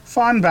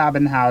 von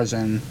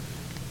Babenhausen.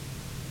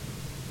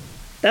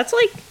 That's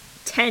like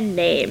 10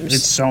 names.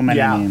 It's so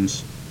many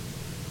names.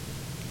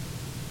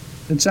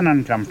 It's an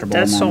uncomfortable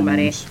amount. That's so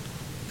many. Names.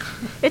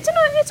 It's a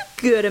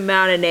good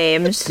amount of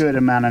names. Good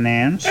amount of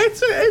names.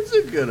 It's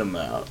a good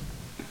amount.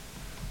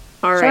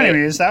 All right. So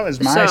anyways, that was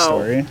my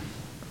story.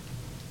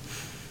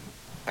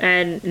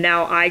 And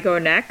now I go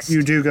next.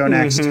 You do go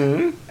next,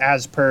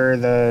 as per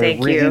the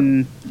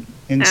written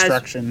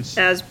instructions.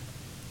 As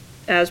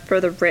per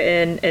the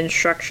written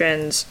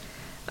instructions.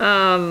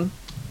 I've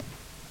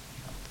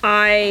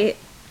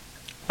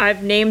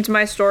named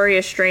my story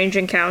A Strange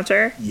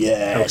Encounter.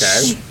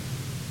 Yes.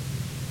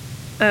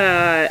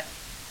 Okay.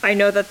 I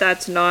know that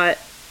that's not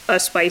a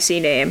spicy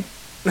name.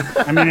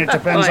 I mean, it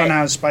depends on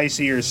how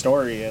spicy your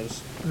story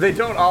is. They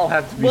don't all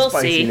have to be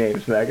spicy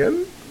names,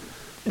 Megan.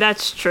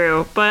 That's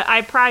true, but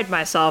I pride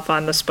myself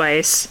on the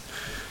spice.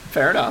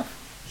 Fair enough.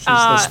 She's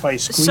the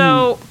Spice Queen.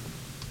 So,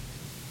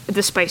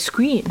 the Spice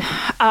Queen.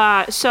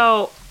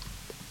 So,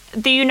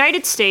 the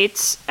United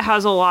States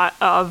has a lot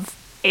of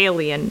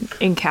alien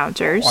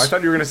encounters. Oh, I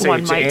thought you were going to say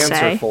to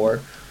answer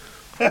for.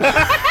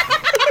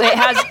 It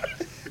has...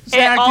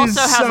 Zach it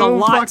also has a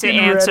lot to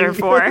answer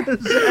for.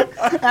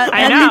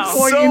 I know.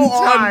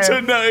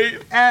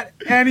 Tonight. At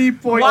any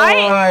point in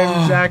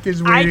time, Zach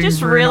is waiting I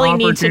just for really an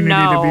need to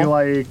know. To be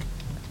like,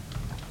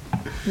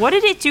 what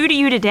did it do to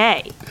you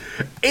today?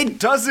 It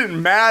doesn't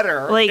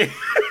matter. Like,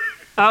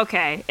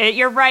 okay,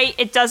 you're right.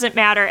 It doesn't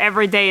matter.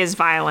 Every day is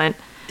violent.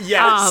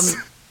 Yes.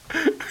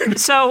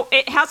 So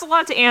it has a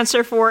lot to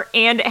answer for,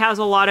 and it has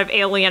a lot of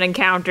alien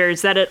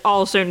encounters that it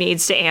also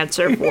needs to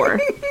answer for.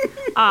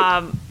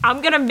 I'm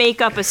going to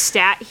make up a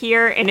stat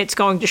here, and it's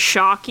going to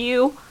shock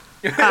you.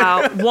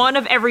 1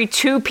 of every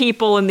 2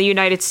 people in the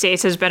United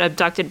States has been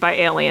abducted by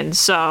aliens,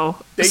 so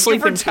thank you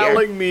for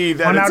telling me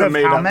that it's a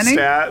made-up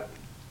stat.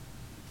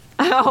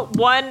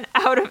 1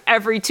 out of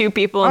every 2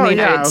 people in the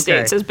United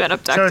States has been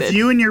abducted. So if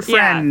you and your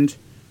friend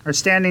are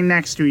standing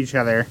next to each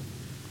other,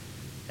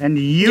 and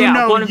you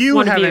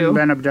haven't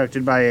been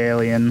abducted by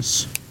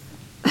aliens.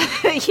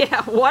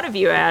 Yeah, one of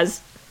you has.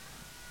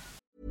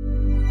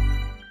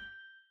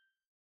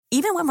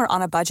 Even when we're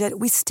on a budget,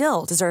 we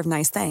still deserve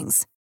nice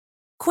things.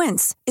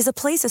 Quince is a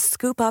place to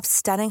scoop up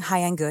stunning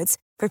high-end goods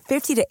for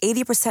 50 to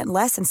 80%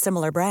 less than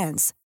similar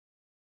brands.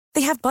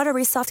 They have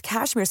buttery soft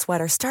cashmere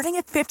sweaters starting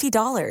at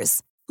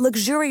 $50,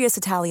 luxurious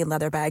Italian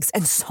leather bags,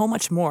 and so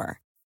much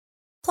more.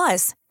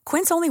 Plus,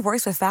 Quince only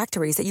works with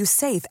factories that use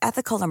safe,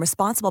 ethical, and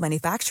responsible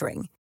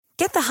manufacturing.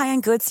 Get the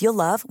high-end goods you'll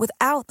love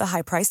without the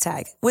high price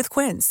tag with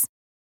Quince.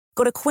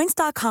 Go to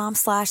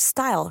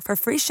quince.com/style for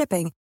free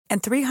shipping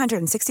and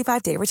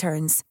 365-day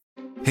returns.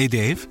 Hey,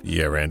 Dave.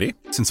 Yeah, Randy.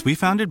 Since we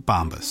founded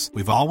Bombas,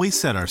 we've always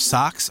said our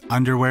socks,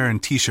 underwear,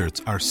 and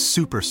T-shirts are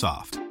super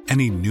soft.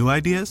 Any new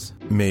ideas?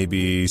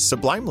 Maybe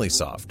sublimely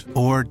soft.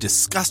 Or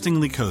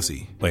disgustingly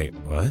cozy. Wait,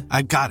 what?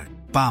 I got it.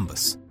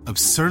 Bombas.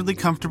 Absurdly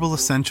comfortable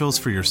essentials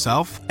for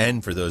yourself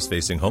and for those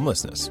facing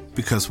homelessness.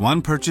 Because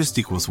 1 purchased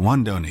equals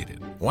 1 donated.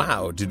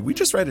 Wow, did we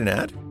just write an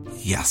ad?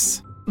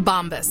 Yes.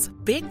 Bombas.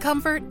 Big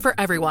comfort for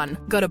everyone.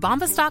 Go to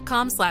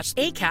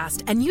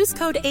bombas.com/ACAST and use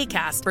code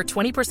ACAST for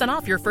 20%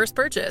 off your first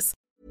purchase.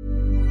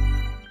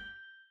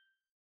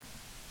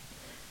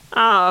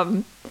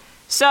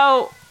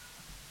 So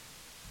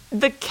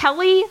the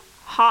Kelly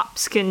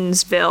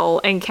Hopkinsville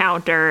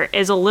encounter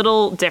is a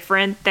little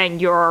different than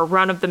your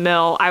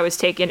run-of-the-mill I was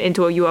taken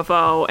into a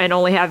UFO and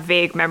only have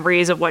vague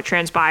memories of what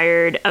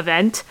transpired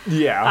event.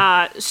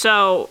 Yeah.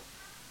 So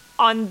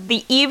on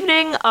the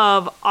evening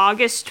of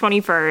August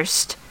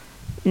 21st,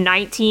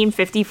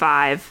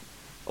 1955,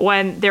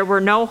 when there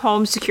were no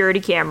home security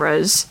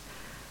cameras,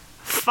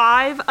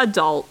 5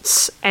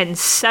 adults and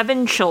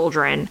 7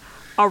 children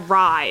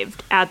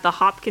arrived at the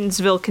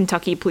Hopkinsville,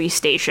 Kentucky police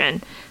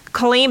station,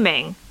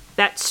 claiming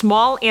that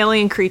small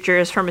alien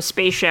creatures from a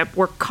spaceship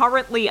were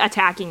currently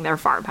attacking their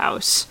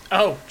farmhouse.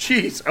 Oh,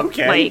 jeez.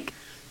 Okay. Like,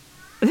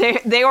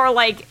 they were,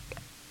 like,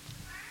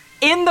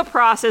 in the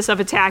process of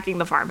attacking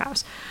the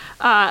farmhouse.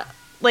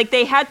 Like,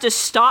 they had to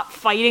stop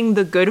fighting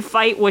the good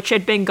fight, which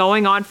had been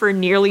going on for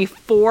nearly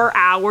 4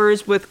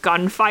 hours with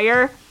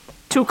gunfire,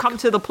 to come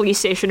to the police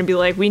station and be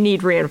like, we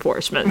need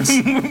reinforcements.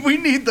 We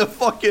need the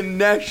fucking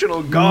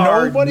National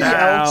Guard. Nobody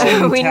else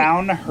in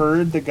town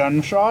heard the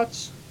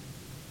gunshots?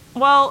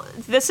 Well,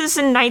 this is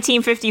in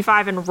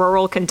 1955 in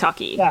rural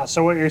Kentucky. Yeah,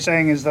 so what you're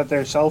saying is that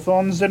their cell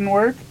phones didn't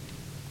work?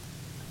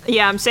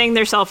 Yeah, I'm saying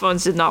their cell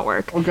phones did not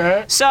work.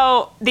 Okay.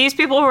 So these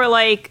people were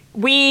like,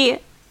 we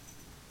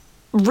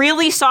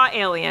really saw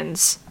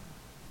aliens.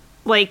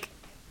 Like,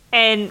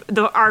 and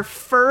our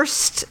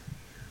first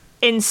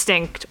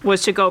instinct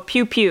was to go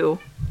pew pew.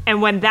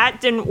 And when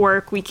that didn't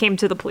work, we came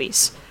to the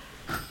police.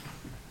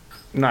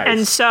 Nice.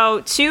 And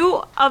so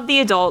 2 of the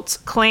adults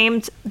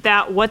claimed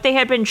that what they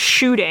had been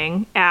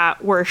shooting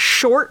at were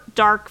short,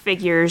 dark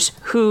figures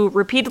who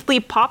repeatedly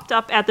popped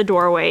up at the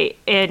doorway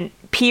and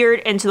peered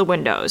into the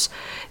windows.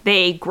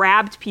 They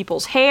grabbed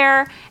people's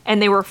hair,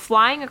 and they were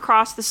flying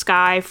across the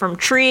sky from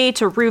tree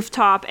to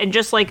rooftop and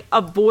just like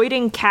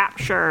avoiding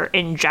capture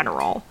in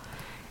general.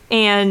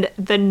 And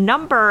the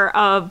number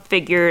of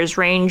figures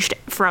ranged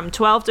from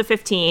 12 to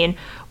 15,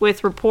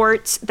 with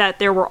reports that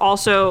there were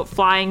also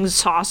flying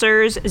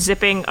saucers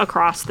zipping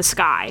across the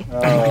sky.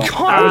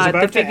 I was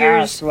about to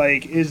ask,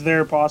 like, is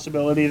there a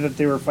possibility that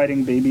they were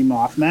fighting baby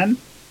Mothmen?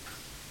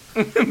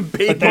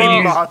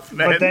 Mothmen.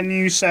 But then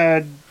you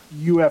said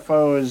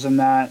UFOs, and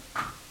that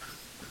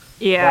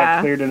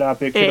cleared it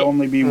up. It could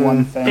only be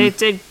one thing.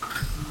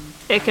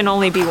 It can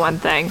only be one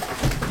thing.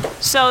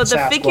 So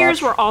the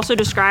figures were also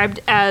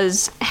described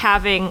as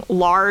having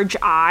large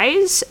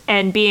eyes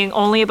and being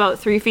only about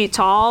 3 feet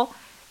tall.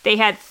 They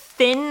had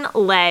thin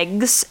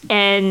legs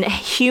and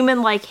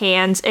human-like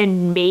hands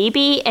and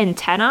maybe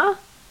antenna.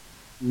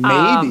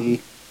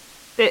 Maybe.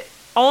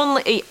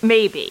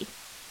 Maybe.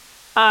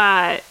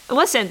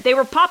 Listen, they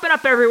were popping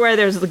up everywhere.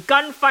 There's the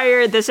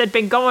gunfire. This had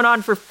been going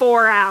on for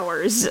 4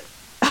 hours.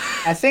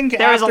 I think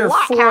after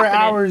 4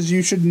 hours,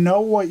 you should know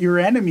what your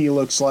enemy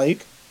looks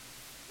like.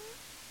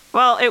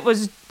 Well, it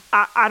was,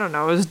 I don't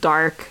know, it was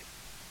dark.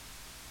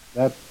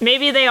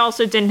 Maybe they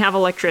also didn't have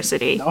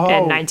electricity in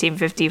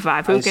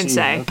 1955. Who can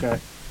say? Okay.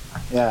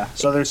 Yeah,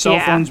 so their cell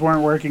phones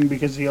weren't working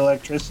because the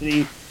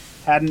electricity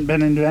hadn't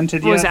been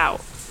invented yet? Was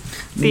out.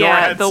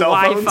 Yeah, the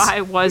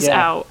Wi-Fi was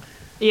out.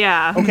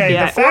 Yeah. Okay,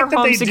 yeah. The fact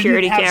that they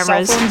security didn't have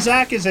cameras. cell phones,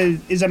 Zach,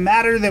 is a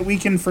matter that we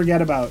can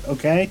forget about,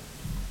 okay?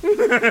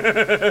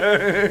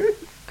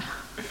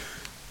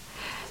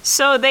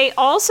 So they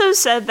also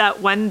said that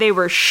when they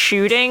were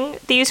shooting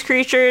these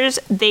creatures,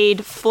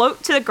 they'd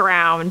float to the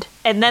ground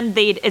and then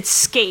they'd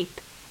escape.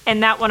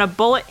 And that when a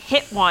bullet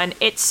hit one,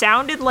 it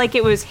sounded like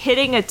it was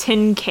hitting a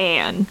tin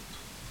can.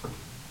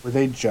 Were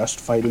they just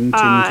fighting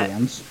tin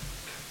cans?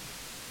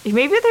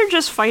 Maybe they're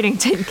just fighting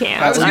tin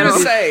cans. I was going to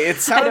say, it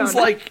sounds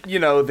like,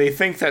 they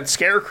think that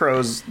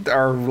scarecrows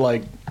are,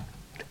 like,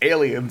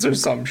 aliens or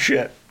some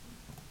shit.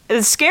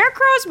 The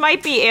scarecrows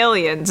might be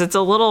aliens. It's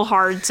a little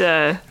hard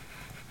to...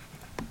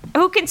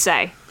 Who can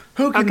say?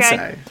 Who can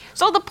say?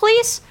 So the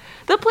police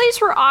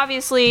were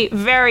obviously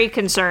very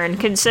concerned,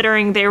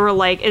 considering they were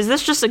like, is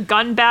this just a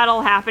gun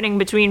battle happening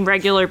between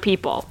regular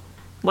people?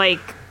 Like,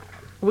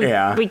 we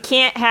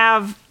can't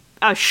have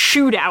a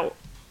shootout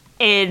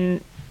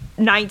in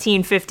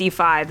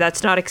 1955.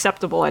 That's not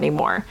acceptable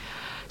anymore.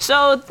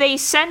 So they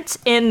sent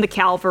in the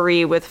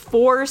cavalry with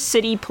 4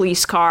 city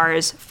police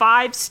cars,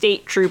 5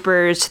 state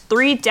troopers,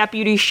 3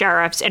 deputy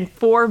sheriffs, and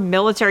 4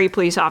 military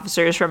police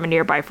officers from a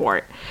nearby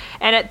fort.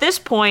 And at this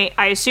point,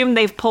 I assume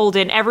they've pulled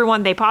in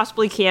everyone they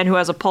possibly can who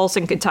has a pulse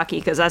in Kentucky,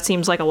 because that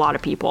seems like a lot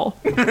of people.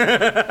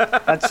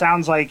 That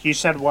sounds like, you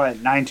said what,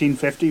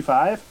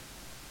 1955?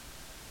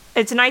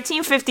 It's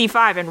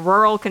 1955 in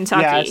rural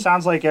Kentucky. Yeah, it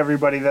sounds like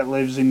everybody that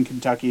lives in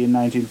Kentucky in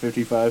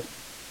 1955.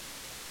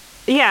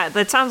 Yeah,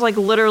 that sounds like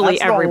literally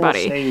that's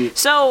everybody. The whole state.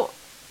 So,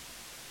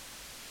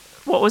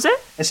 what was it?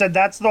 I said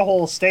that's the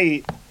whole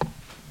state.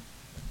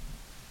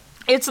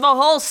 It's the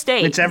whole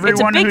state. It's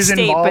everyone it's a big who's state,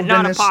 involved but not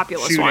in a this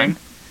populous shooting, one.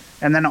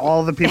 And then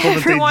all the people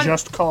that they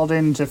just called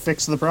in to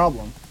fix the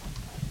problem.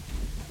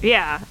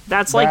 Yeah,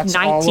 that's like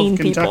 19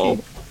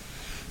 people.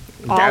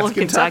 All of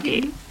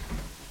Kentucky.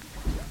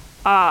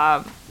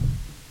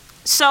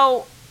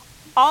 So,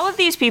 all of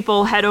these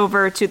people head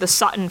over to the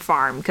Sutton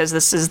farm, because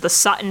this is the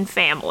Sutton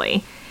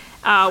family,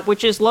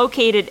 which is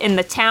located in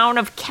the town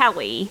of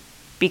Kelly,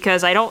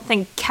 because I don't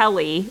think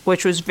Kelly,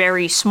 which was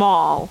very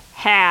small,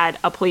 had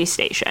a police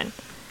station.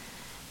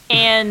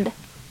 And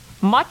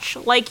much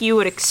like you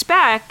would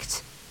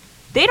expect,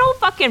 they don't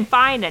fucking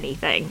find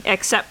anything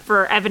except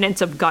for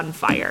evidence of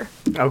gunfire.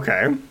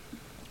 Okay.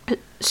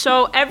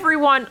 So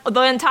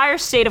the entire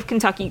state of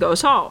Kentucky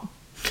goes home.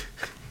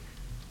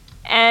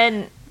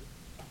 And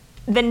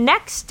the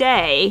next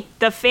day,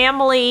 the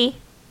family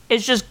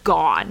is just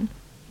gone.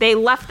 They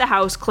left the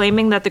house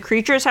claiming that the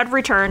creatures had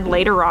returned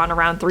later on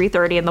around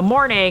 3:30 in the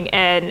morning,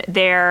 and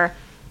their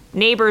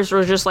neighbors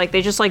were just like,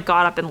 they just like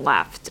got up and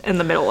left in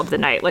the middle of the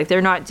night. Like,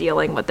 they're not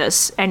dealing with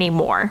this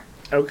anymore.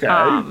 Okay.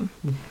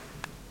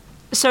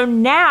 So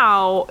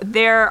now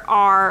there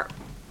are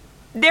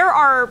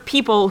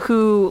people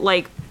who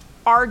like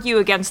argue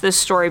against this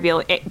story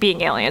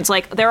being aliens.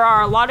 Like, there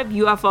are a lot of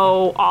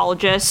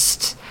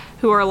UFOologists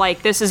who are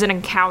like, this is an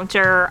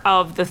encounter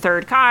of the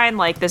third kind.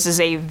 Like, this is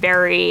a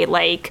very,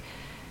 like,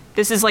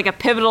 this is like a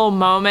pivotal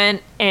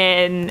moment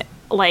in,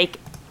 like,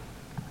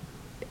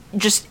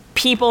 just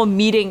people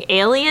meeting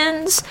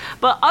aliens.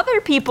 But other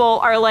people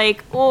are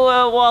like,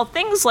 well,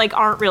 things, like,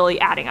 aren't really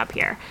adding up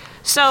here.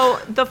 So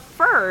the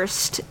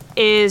first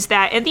is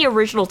that in the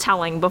original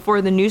telling,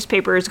 before the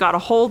newspapers got a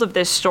hold of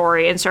this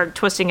story and started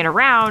twisting it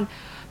around,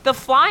 the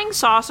flying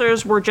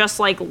saucers were just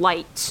like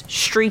lights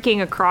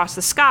streaking across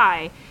the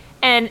sky.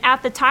 And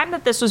at the time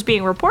that this was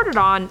being reported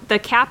on, the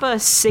Kappa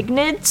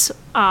Cygnids,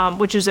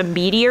 which is a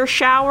meteor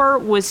shower,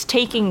 was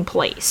taking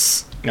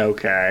place.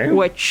 Okay.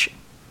 Which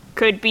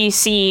could be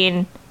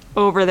seen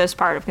over this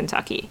part of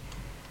Kentucky.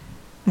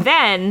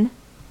 Then,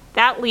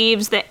 that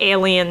leaves the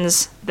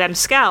aliens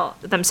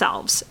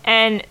themselves.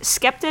 And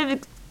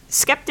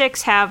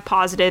skeptics have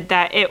posited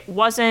that it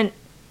wasn't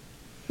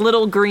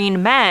little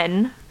green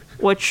men,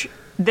 which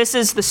this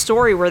is the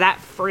story where that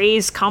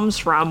phrase comes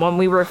from when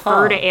we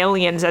refer to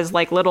aliens as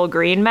like little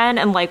green men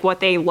and like what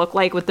they look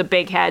like with the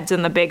big heads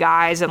and the big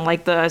eyes and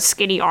like the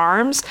skinny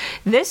arms.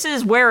 This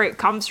is where it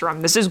comes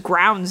from. This is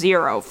ground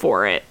zero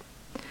for it.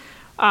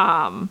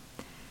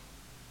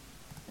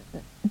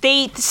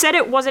 They said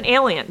it wasn't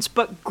aliens,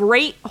 but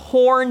great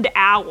horned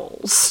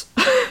owls.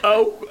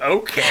 Oh,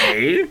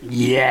 okay.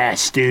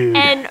 Yes, dude.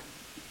 And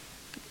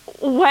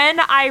when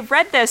I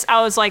read this,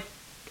 I was like,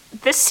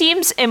 this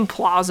seems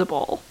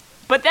implausible.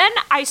 But then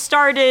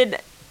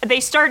they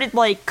started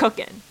like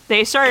cooking.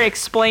 They started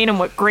explaining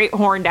what great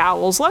horned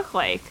owls look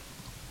like.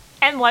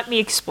 And let me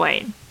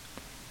explain.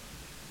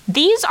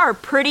 These are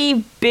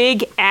pretty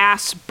big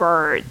ass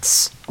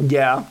birds.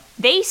 Yeah.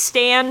 They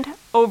stand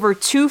over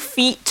 2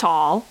 feet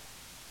tall,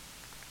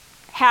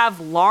 have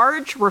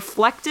large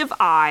reflective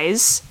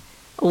eyes,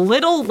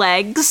 little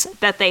legs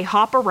that they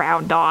hop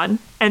around on,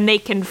 and they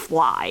can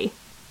fly.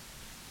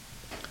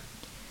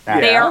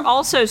 They are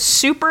also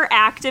super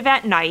active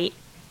at night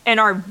and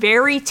are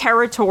very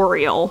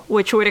territorial,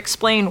 which would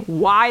explain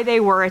why they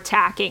were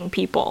attacking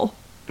people.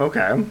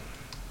 Okay.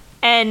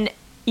 And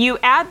you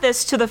add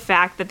this to the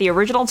fact that the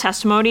original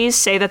testimonies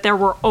say that there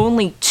were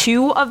only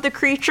 2 of the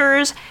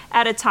creatures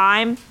at a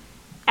time,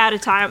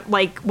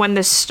 like when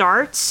this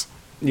starts.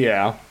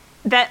 Yeah.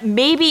 That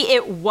maybe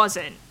it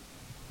wasn't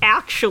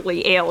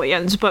actually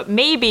aliens, but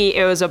maybe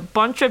it was a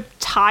bunch of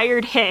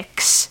tired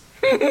hicks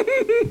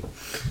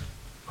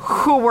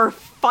who were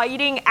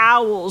fighting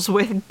owls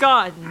with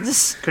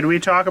guns. Could we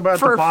talk about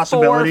the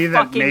possibility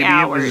that maybe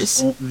it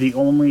was the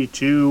only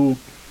 2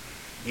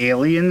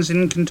 aliens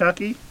in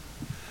Kentucky?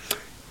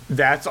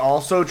 That's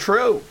also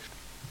true.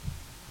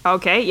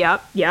 Okay,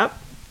 yep.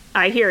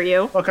 I hear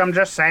you. Look, I'm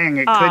just saying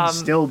it could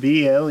still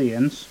be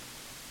aliens.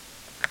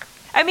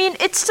 I mean,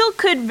 it still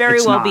could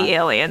very well be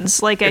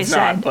aliens, like I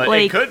said. Not, but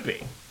like, it could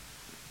be.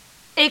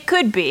 It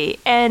could be.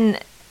 And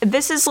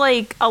this is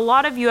like a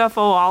lot of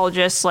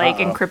UFOologists, like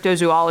in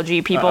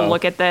cryptozoology, people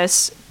look at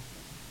this.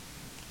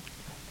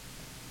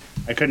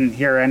 I couldn't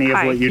hear any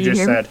of what you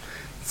just said.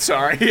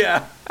 Sorry,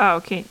 yeah. Oh,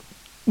 okay.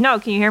 No,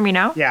 can you hear me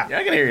now? Yeah. Yeah,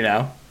 I can hear you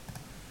now.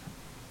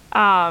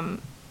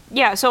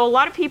 Yeah, so a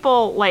lot of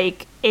people,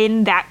 like,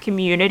 in that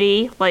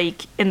community,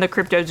 like, in the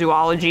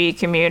cryptozoology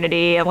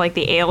community and, like,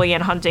 the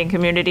alien hunting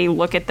community,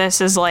 look at this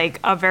as, like,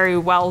 a very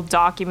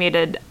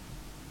well-documented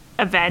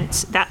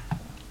event that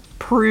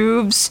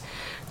proves,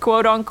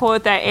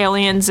 quote-unquote, that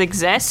aliens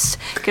exist.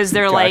 Because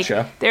they're like,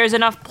 there's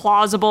enough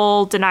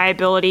plausible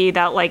deniability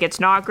that, like, it's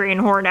not green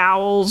horned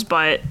owls,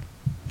 but...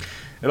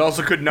 It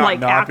also could not, like,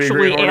 not actually be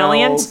green horned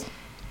aliens. owls.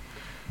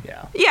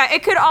 Yeah,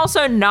 it could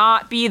also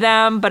not be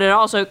them, but it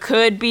also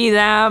could be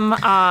them.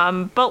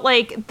 But,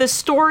 like, the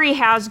story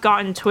has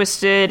gotten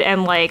twisted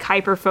and, like,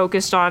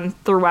 hyper-focused on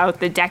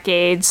throughout the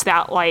decades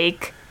that,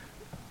 like,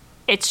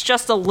 it's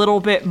just a little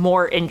bit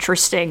more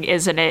interesting,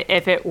 isn't it,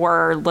 if it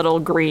were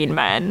little green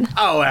men?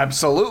 Oh,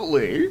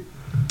 absolutely.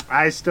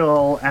 I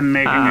still am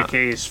making a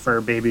case for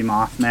baby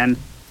Mothman.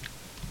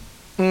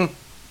 I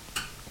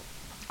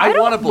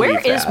want to believe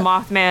that. Where is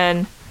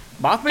Mothman?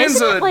 Mothman's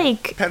Isn't it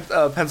like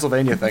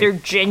Pennsylvania thing.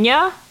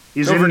 Virginia?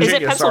 Is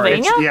it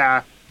Pennsylvania?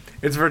 Yeah.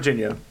 It's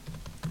Virginia.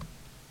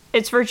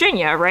 It's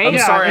Virginia, right? I'm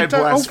sorry I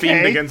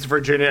blasphemed against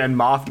Virginia and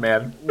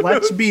Mothman.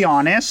 Let's be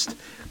honest.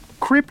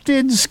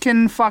 Cryptids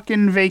can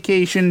fucking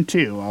vacation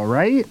too, all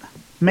right?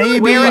 Maybe.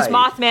 Where is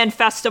Mothman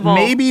Festival?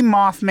 Maybe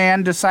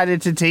Mothman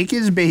decided to take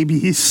his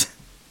babies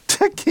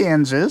to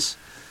Kansas,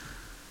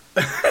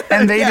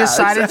 and they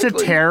decided to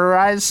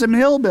terrorize some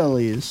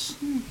hillbillies.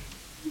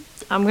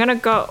 I'm gonna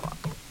go.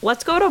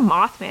 Let's go to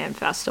Mothman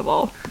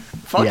Festival.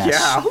 Fuck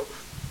yeah.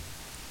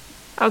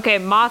 Okay,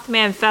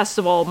 Mothman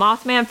Festival.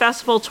 Mothman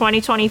Festival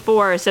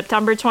 2024,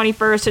 September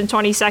 21st and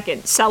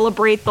 22nd.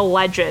 Celebrate the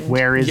legend.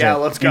 Where is it? Yeah,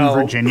 let's go. In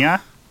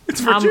Virginia?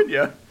 It's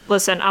Virginia.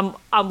 Listen, I'm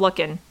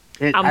looking.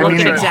 I'm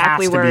looking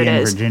exactly where it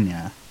is.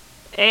 Virginia.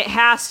 It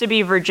has to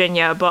be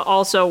Virginia, but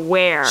also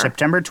where?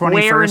 September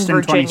 21st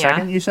and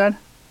 22nd, you said?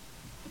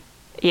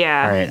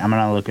 Yeah. All right, I'm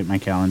going to look at my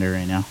calendar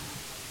right now.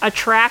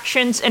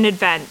 Attractions and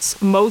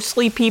events.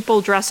 Mostly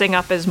people dressing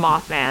up as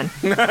Mothman.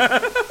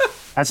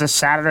 That's a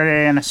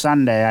Saturday and a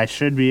Sunday. I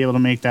should be able to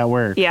make that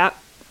work. Yep.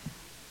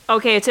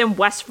 Okay, it's in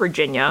West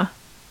Virginia.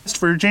 West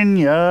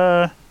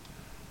Virginia.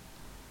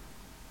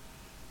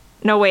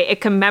 No, wait, it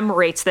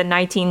commemorates the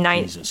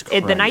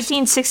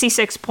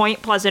 1966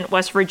 Point Pleasant,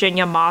 West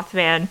Virginia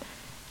Mothman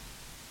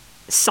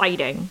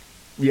sighting.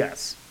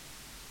 Yes.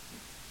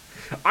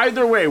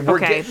 Either way, we're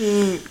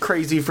getting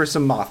crazy for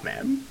some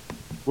Mothman.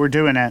 We're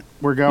doing it.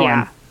 We're going.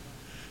 Yeah.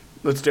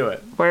 Let's do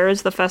it. Where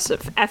is the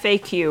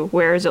FAQ?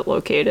 Where is it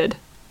located?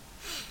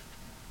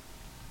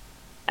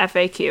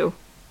 FAQ.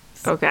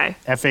 Okay.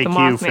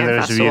 FAQ, for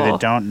those of you that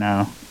don't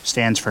know,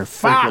 stands for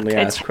fuck.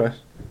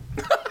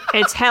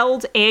 It's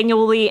held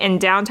annually in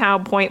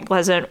downtown Point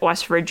Pleasant,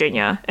 West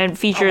Virginia, and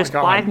features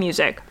live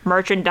music,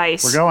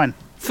 merchandise. We're going.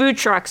 food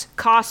trucks,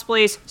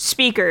 cosplays,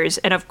 speakers,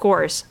 and of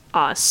course,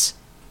 us.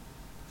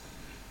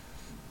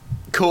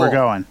 Cool. We're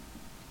going.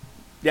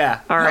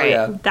 Yeah. All right.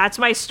 Yeah. That's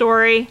my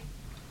story.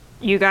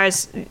 You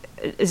guys,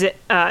 is it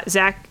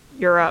Zach?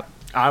 You're up.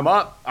 I'm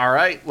up. All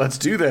right, let's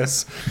do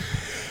this.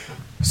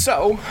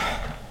 So,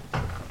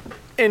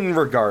 in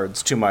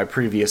regards to my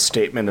previous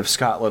statement of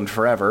Scotland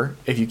forever,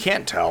 if you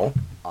can't tell,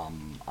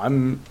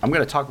 I'm going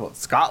to talk about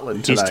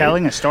Scotland tonight. He's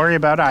telling a story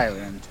about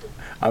Ireland.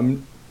 I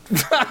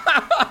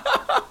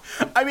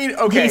mean,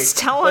 okay. He's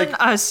telling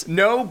us.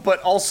 No,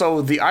 but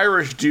also the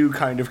Irish do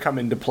kind of come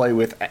into play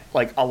with,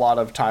 like, a lot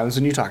of times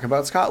when you talk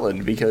about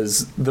Scotland,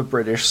 because the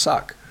British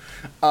suck.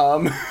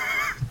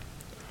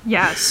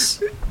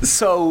 Yes.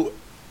 So,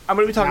 I'm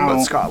going to be talking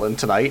about Scotland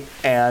tonight,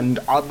 and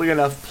oddly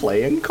enough,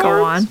 playing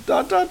cards. Go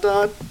on. ...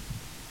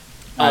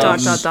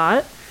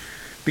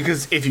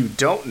 Because if you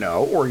don't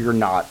know, or you're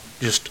not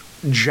just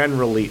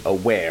generally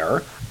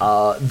aware,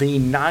 the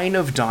 9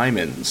 of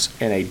diamonds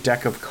in a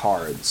deck of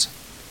cards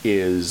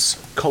is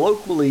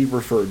colloquially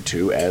referred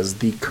to as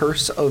the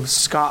Curse of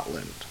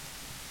Scotland.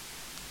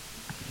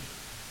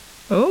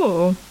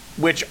 Oh.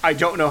 Which I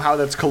don't know how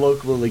that's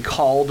colloquially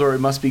called, or it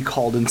must be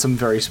called in some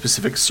very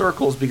specific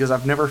circles, because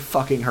I've never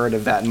fucking heard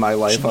of that in my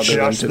life other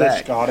than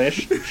today.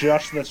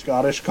 Just the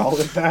Scottish call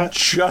it that?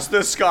 Just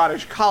the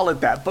Scottish call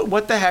it that. But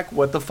what the heck,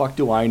 what the fuck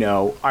do I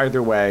know?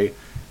 Either way,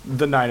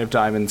 the 9 of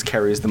diamonds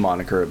carries the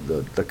moniker of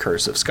the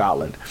Curse of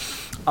Scotland.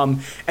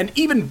 And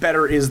even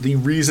better is the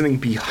reasoning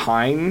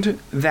behind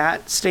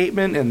that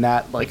statement, and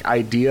that, like,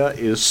 idea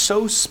is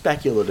so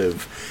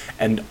speculative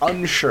and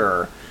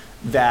unsure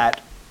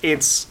that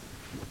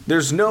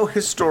there's no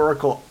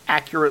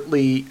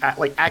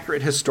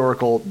accurate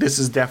historical, this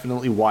is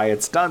definitely why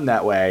it's done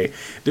that way.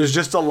 There's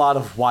just a lot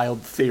of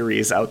wild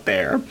theories out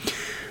there,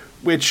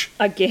 which...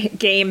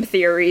 game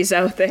theories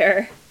out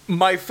there.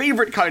 My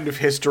favorite kind of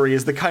history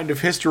is the kind of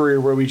history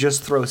where we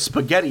just throw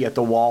spaghetti at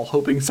the wall,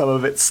 hoping some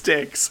of it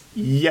sticks.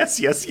 Yes,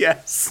 yes,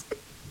 yes.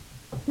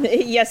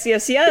 Yes,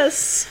 yes,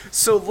 yes.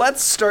 So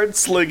let's start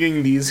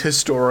slinging these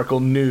historical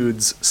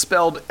nudes,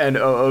 spelled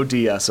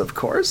Noods, of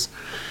course.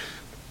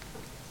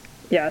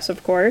 Yes,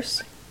 of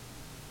course.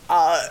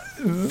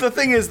 The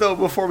thing is, though,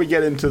 before we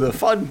get into the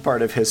fun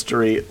part of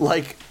history,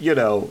 like, you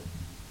know,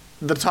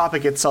 the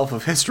topic itself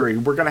of history,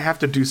 we're going to have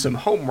to do some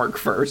homework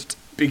first,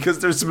 because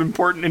there's some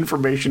important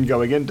information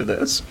going into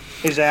this.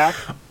 Hey, Zach?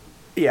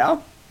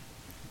 Yeah?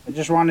 I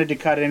just wanted to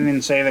cut in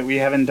and say that we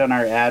haven't done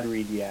our ad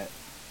read yet.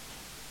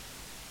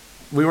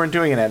 We weren't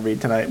doing an ad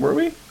read tonight, were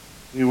we?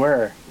 We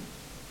were.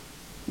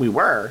 We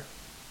were?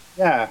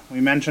 Yeah,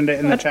 we mentioned it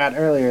in the chat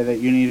earlier that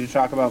you need to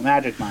talk about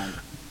Magic Mind.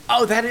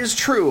 Oh, that is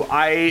true.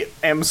 I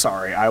am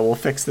sorry. I will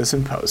fix this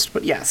in post.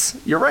 But yes,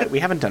 you're right. We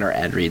haven't done our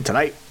ad read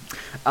tonight.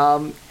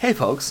 Hey,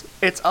 folks.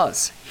 It's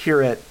us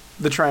here at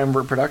the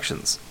Triumvirate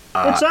Productions.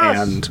 It's us.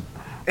 And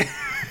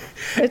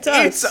it's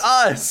us. It's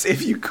us,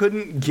 if you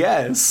couldn't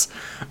guess.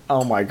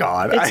 Oh, my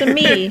God. It's a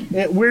me.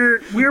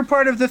 We're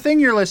part of the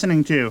thing you're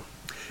listening to.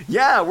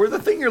 Yeah, we're the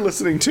thing you're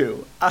listening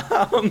to.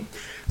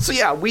 So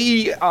yeah,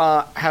 we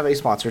have a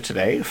sponsor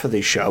today for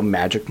the show,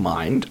 Magic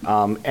Mind,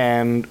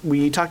 and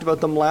we talked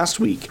about them last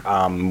week.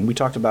 We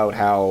talked about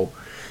how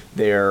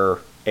they're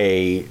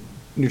a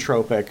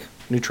nootropic.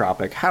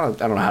 I don't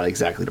know how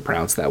exactly to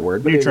pronounce that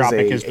word. But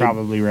nootropic is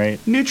probably right.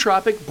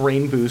 Nootropic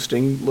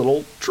brain-boosting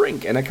little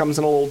drink, and it comes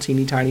in a little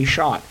teeny tiny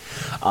shot.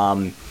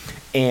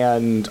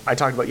 And I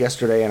talked about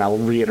yesterday, and I'll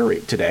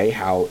reiterate today,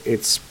 how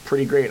it's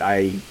pretty great.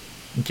 I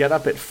get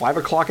up at 5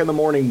 o'clock in the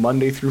morning,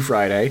 Monday through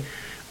Friday,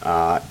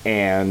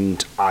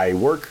 and I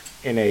work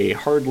in a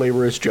hard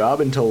laborious job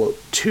until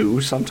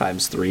 2,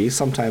 sometimes 3.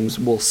 Sometimes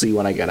we'll see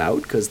when I get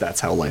out, because that's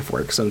how life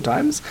works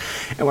sometimes.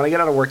 And when I get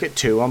out of work at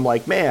 2, I'm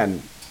like,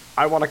 man,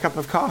 I want a cup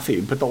of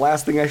coffee, but the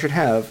last thing I should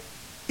have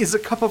is a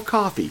cup of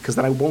coffee, because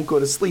then I won't go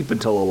to sleep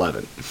until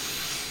 11.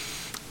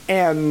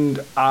 And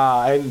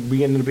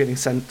we ended up getting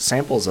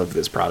samples of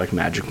this product,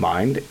 Magic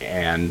Mind,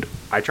 and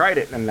I tried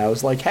it, and I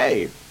was like,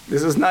 hey,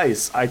 this is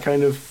nice. I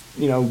kind of,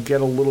 get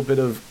a little bit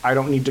of, I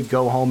don't need to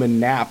go home and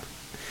nap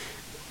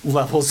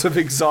levels of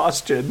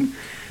exhaustion,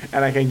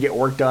 and I can get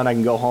work done. I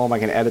can go home. I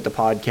can edit the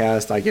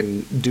podcast. I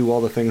can do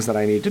all the things that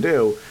I need to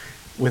do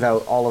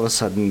without all of a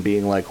sudden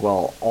being like,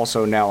 well,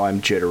 also now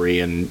I'm jittery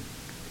and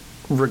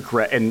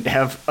regret and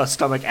have a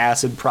stomach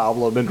acid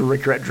problem and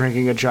regret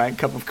drinking a giant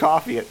cup of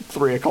coffee at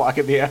 3 o'clock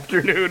in the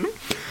afternoon.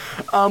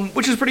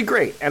 Which is pretty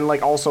great. And,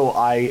 also,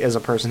 I, as a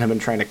person, have been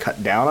trying to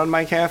cut down on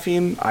my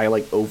caffeine. I,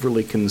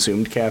 overly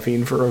consumed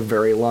caffeine for a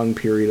very long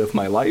period of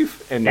my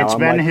life. And now it's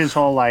been his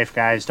whole life,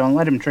 guys. Don't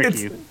let him trick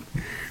you.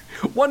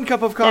 1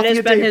 cup of coffee a day, It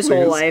has been his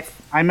whole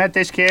life. I met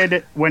this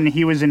kid when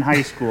he was in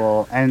high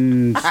school,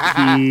 and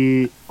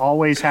he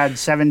always had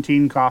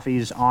 17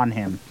 coffees on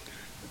him.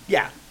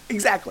 Yeah,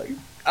 exactly.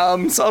 So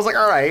I was like,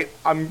 all right,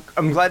 I'm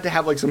glad to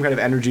have, some kind of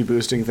energy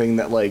boosting thing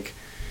that,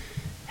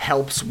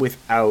 helps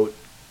without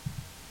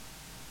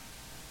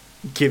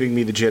giving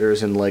me the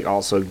jitters and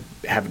also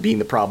being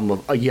the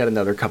problem of yet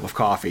another cup of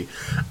coffee.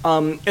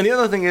 And the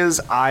other thing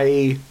is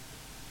I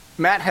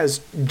Matt has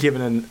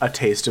given a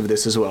taste of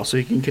this as well, so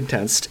he can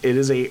contest. It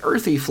is a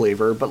earthy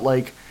flavor, but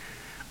like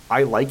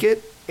I like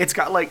it. It's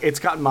got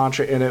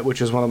matcha in it,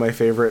 which is one of my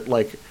favorite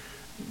like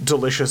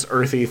delicious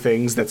earthy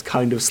things that's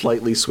kind of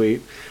slightly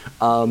sweet.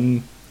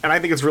 And I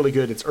think it's really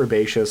good. It's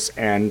herbaceous,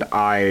 and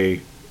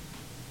it's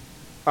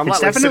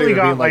definitely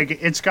got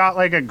it's got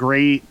like a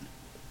great.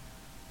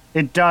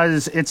 It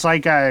does. It's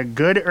like a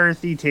good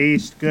earthy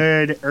taste,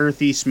 good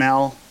earthy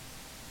smell.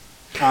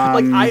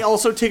 I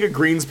also take a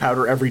greens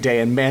powder every day,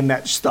 and man,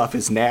 that stuff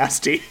is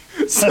nasty.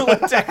 So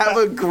to have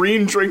a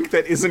green drink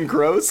that isn't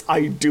gross,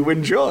 I do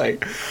enjoy.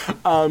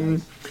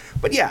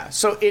 But yeah,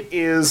 so it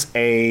is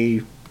a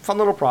fun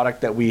little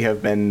product that we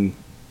have been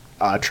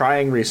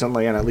trying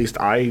recently, and at least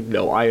I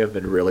know I have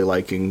been really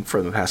liking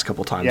for the past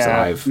couple times that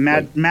I've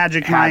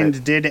Magic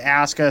Mind did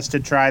ask us to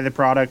try the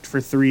product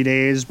for 3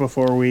 days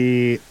before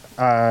we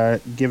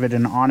give it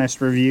an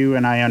honest review,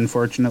 and I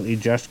unfortunately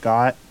just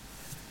got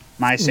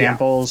my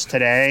samples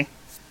today.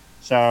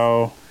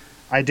 So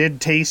I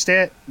did taste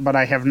it, but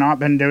I have not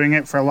been doing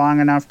it for long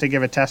enough to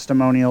give a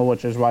testimonial,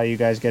 which is why you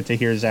guys get to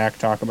hear Zach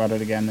talk about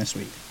it again this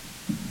week.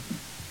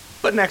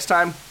 But next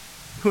time,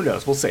 who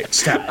knows? We'll see.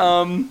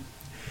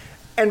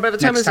 And by the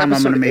time next time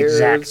I'm going to make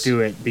Zach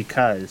do it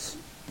because.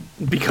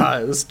 By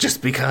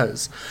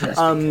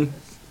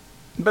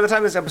the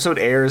time this episode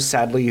airs,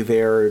 sadly,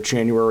 their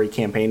January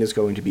campaign is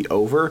going to be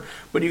over,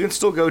 but you can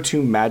still go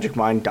to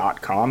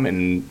magicmind.com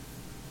and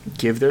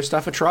give their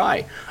stuff a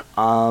try.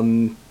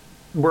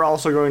 We're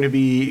also going to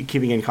be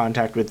keeping in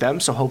contact with them,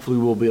 so hopefully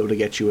we'll be able to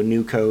get you a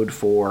new code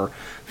for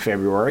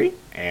February.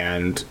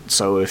 And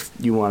so if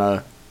you want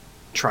to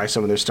try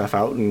some of their stuff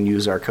out and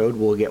use our code,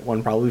 we'll get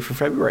one probably for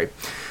February.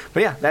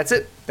 But yeah, that's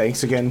it.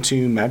 Thanks again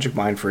to Magic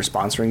Mind for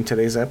sponsoring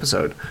today's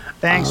episode.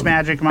 Thanks,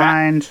 Magic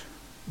Mind.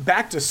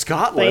 Back to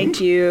Scotland.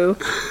 Thank you.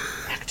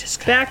 Back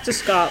to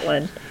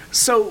Scotland.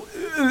 So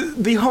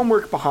the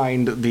homework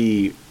behind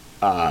the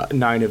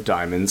Nine of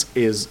Diamonds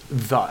is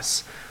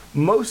thus.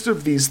 Most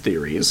of these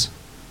theories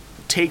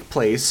take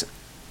place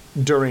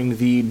during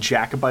the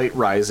Jacobite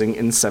Rising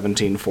in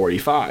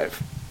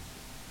 1745.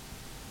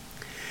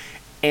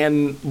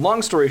 And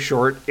long story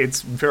short,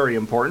 it's very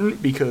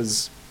important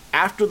because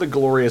after the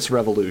Glorious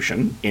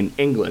Revolution in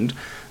England,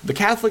 the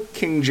Catholic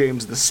King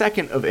James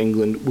II of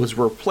England was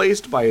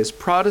replaced by his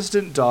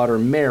Protestant daughter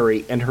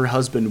Mary and her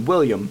husband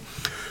William,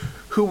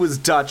 who was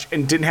Dutch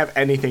and didn't have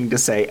anything to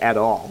say at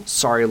all.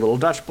 Sorry, little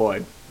Dutch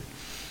boy.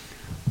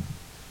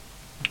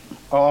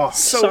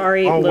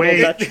 Sorry,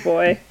 little Dutch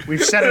boy.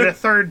 We've said it a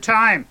third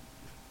time.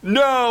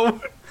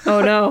 No.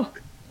 Oh, no.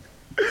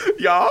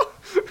 Yeah?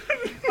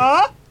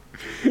 Huh?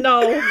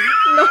 No.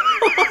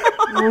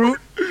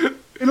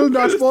 Little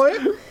Dutch boy?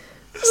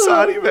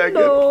 Sorry, Megan.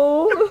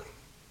 No.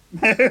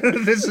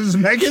 This is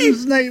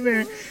Megan's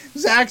nightmare.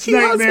 Zach's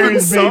nightmare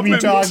is baby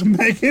talk.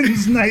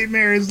 Megan's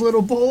nightmare is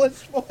little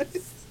Polish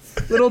boys.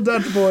 Little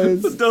Dutch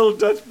boys. Little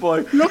Dutch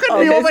boy. Look at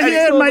me over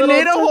here in my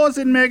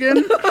lederhosen,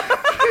 Megan.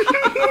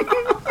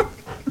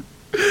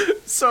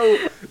 So,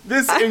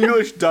 this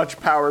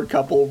English-Dutch power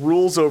couple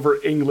rules over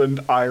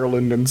England,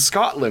 Ireland, and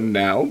Scotland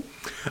now.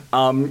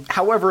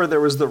 However, there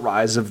was the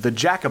rise of the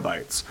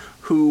Jacobites,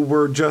 who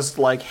were just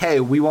like, hey,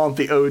 we want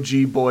the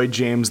OG boy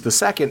James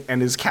II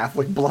and his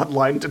Catholic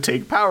bloodline to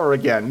take power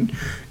again.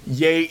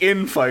 Yay,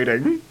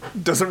 infighting.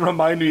 Doesn't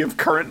remind me of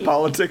current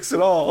politics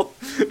at all.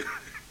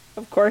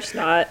 Of course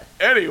not.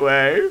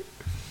 Anyway,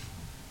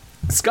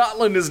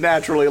 Scotland is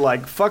naturally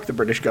like, fuck the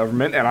British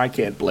government, and I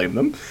can't blame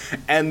them.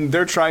 And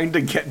they're trying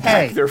to get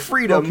back their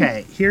freedom.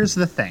 Okay, here's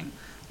the thing.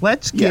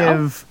 Let's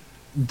give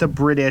the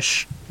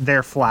British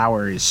their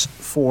flowers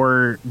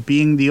for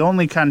being the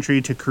only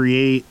country to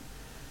create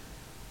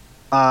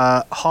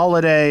a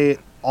holiday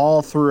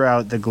all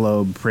throughout the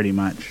globe, pretty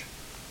much.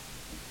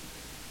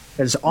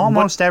 Because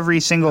almost every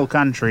single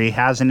country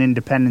has an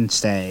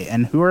Independence Day.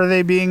 And who are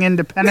they being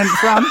independent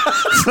from?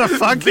 The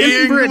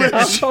fucking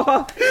British.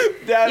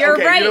 You're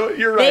right.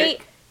 You're right.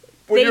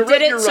 They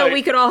did it so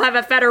we could all have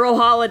a federal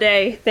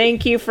holiday.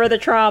 Thank you for the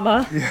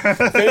trauma.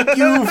 Thank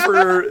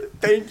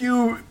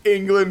you,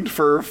 England,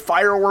 for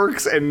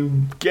fireworks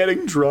and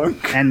getting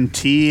drunk. And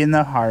tea in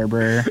the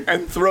harbor.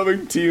 And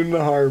throwing tea in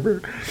the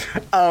harbor.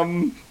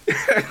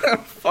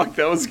 Fuck,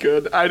 that was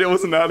good. I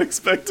was not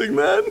expecting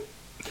that.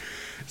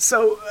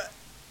 So,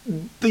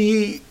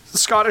 the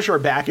Scottish are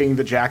backing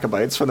the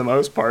Jacobites for the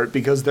most part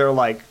because they're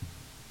like,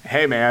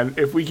 hey man,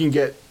 if we can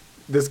get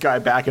this guy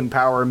back in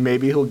power,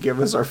 maybe he'll give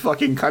us our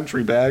fucking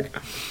country back.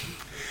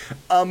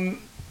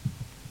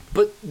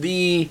 But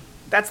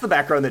that's the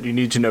background that you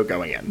need to know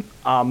going in.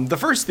 The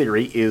first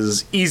theory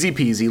is easy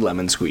peasy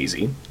lemon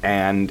squeezy,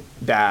 and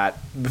that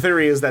the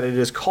theory is that it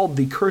is called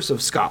the Curse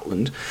of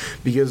Scotland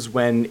because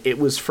when it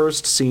was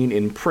first seen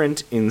in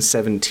print in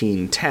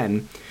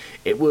 1710,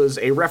 it was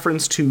a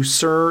reference to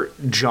Sir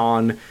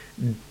John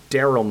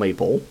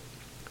Dalrymple,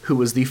 who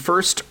was the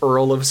first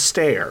Earl of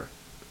Stair.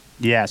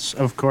 Yes,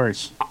 of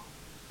course.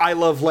 I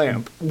love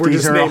lamp.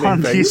 These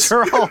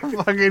are all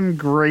fucking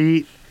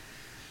great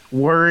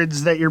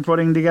words that you're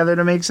putting together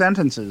to make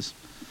sentences.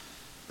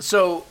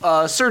 So,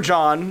 Sir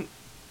John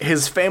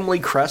his family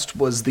crest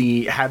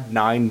had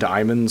 9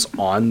 diamonds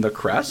on the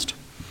crest.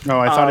 Oh,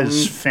 I thought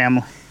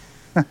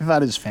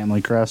his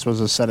family crest was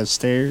a set of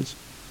stairs.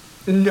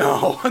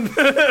 No,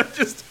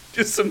 just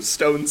some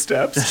stone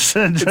steps. Just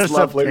it's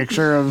lovely. A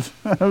picture of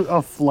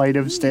a flight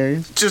of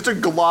stairs. Just a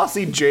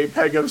glossy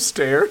JPEG of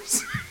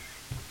stairs.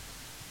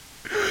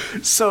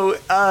 So,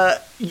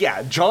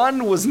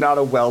 John was not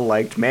a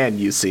well-liked man,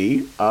 you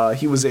see.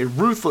 He was a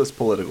ruthless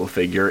political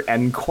figure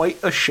and quite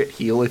a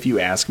shitheel, if you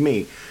ask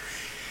me.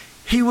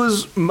 He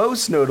was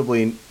most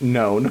notably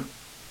known,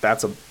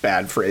 that's a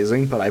bad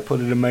phrasing, but I put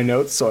it in my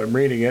notes, so I'm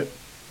reading it.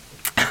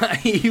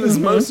 He was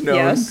most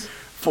known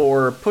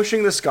for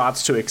pushing the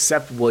Scots to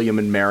accept William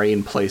and Mary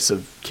in place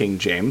of King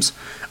James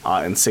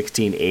in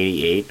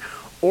 1688,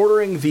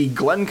 ordering the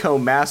Glencoe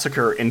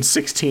Massacre in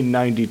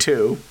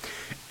 1692,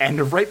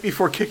 and right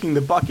before kicking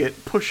the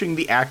bucket, pushing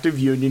the Act of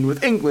Union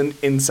with England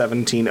in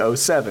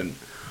 1707.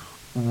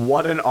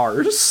 What an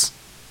arse.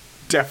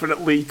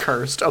 Definitely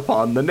cursed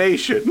upon the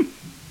nation.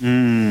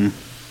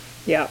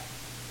 Yeah.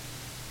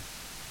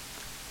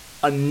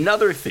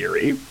 Another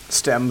theory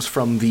stems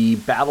from the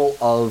Battle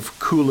of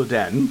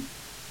Culloden,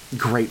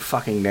 great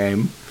fucking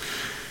name,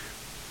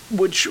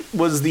 which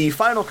was the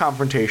final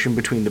confrontation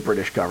between the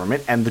British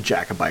government and the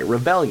Jacobite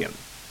rebellion.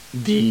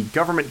 The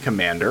government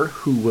commander,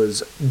 who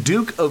was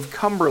Duke of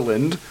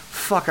Cumberland,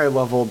 fuck, I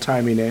love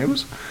old-timey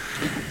names.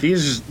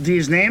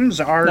 These names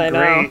are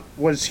great.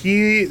 Was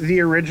he the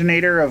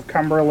originator of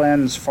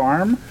Cumberland's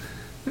Farm?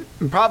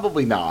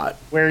 Probably not.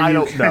 I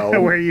don't know.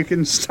 Where you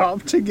can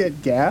stop to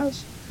get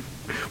gas?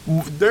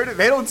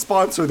 They don't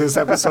sponsor this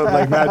episode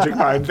like Magic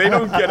Mind. They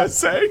don't get a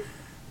say.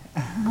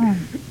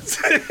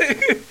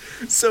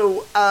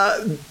 So,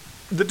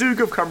 the Duke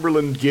of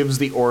Cumberland gives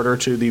the order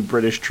to the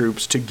British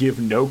troops to give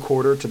no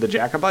quarter to the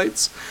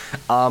Jacobites.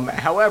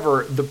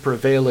 However, the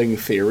prevailing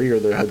theory, or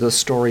the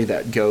story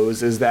that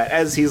goes, is that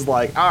as he's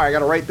like, I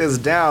gotta write this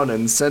down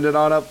and send it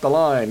on up the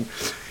line,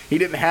 he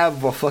didn't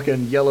have a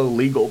fucking yellow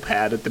legal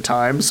pad at the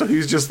time, so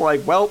he's just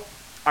like, well,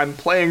 I'm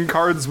playing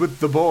cards with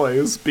the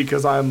boys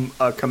because I'm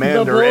a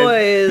commander. The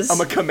boys.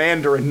 I'm a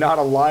commander and not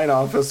a line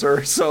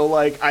officer, so,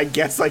 like, I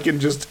guess I can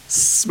just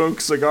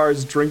smoke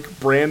cigars, drink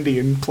brandy,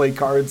 and play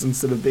cards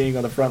instead of being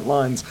on the front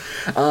lines.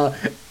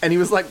 And he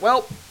was like,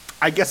 well,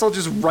 I guess I'll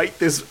just write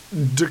this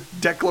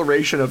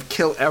declaration of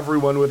kill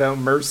everyone without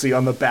mercy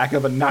on the back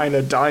of a 9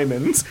 of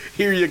diamonds.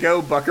 Here you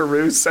go,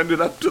 buckaroo, send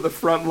it up to the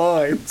front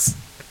lines.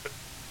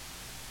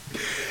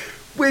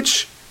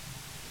 Which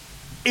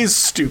is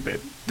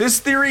stupid. This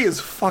theory is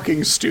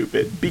fucking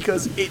stupid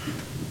because it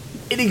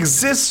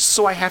exists,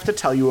 so I have to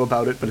tell you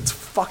about it, but it's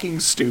fucking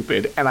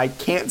stupid, and I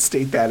can't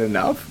state that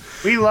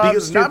enough. We love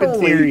stupid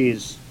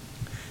theories.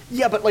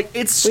 Yeah, but, like,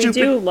 it's stupid.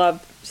 We do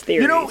love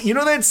theories. You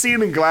know that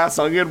scene in Glass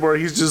Onion where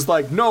he's just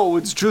like, no,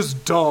 it's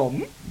just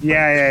dumb?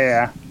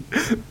 Yeah.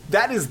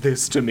 That is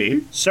this to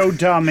me. So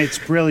dumb, it's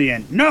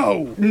brilliant.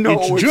 No,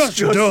 it's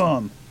just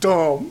dumb.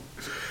 Dumb.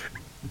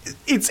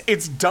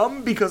 It's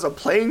dumb because a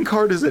playing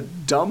card is a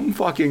dumb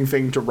fucking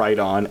thing to write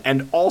on,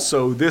 and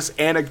also this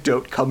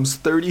anecdote comes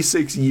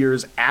 36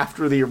 years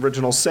after the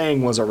original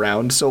saying was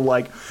around, so,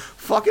 like,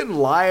 fucking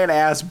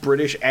lion-ass,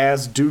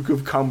 British-ass Duke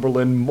of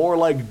Cumberland, more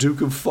like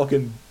Duke of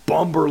fucking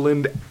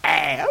Bumberland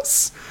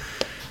ass.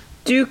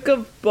 Duke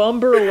of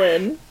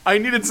Bumberland. I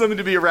needed something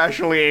to be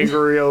irrationally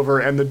angry over,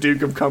 and the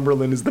Duke of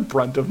Cumberland is the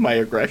brunt of my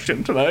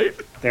aggression tonight.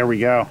 There we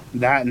go.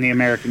 That and the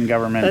American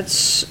government.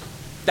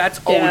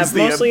 That's always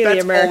mostly the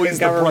American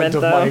government,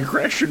 the brunt of my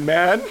aggression,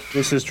 man.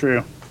 This is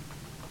true.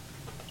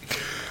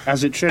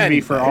 As it should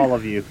be for all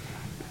of you.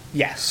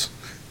 Yes.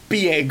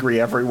 Be angry,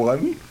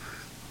 everyone.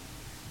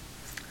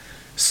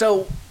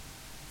 So,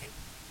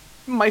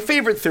 my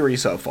favorite theory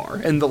so far,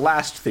 and the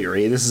last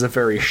theory, this is a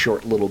very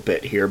short little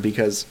bit here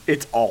because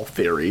it's all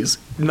theories.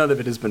 None of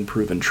it has been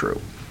proven true.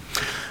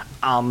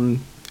 And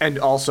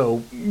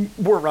also,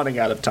 we're running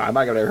out of time.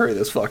 I gotta hurry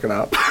this fucking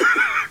up.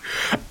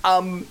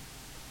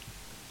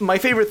 My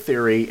favorite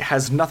theory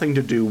has nothing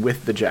to do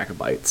with the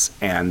Jacobites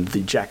and the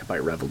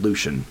Jacobite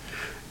Revolution.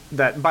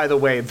 That, by the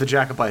way, the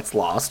Jacobites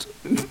lost.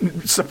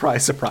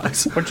 Surprise,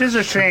 surprise. Which is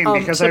a shame,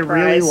 because I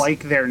really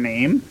like their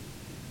name.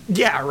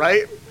 Yeah,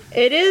 right?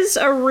 It is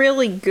a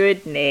really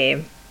good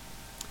name.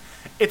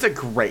 It's a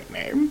great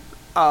name.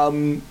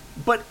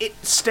 But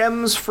it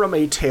stems from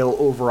a tale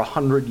over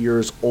 100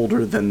 years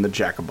older than the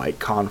Jacobite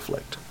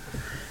conflict.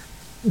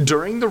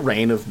 During the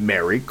reign of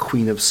Mary,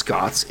 Queen of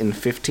Scots, in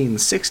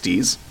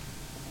 1560s,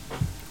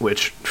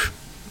 which,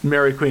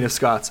 Mary, Queen of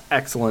Scots,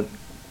 excellent.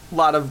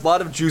 Lot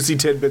of juicy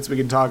tidbits we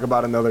can talk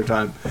about another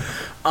time.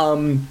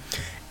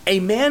 A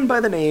man by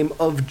the name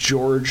of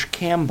George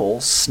Campbell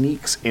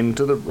sneaks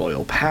into the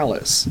royal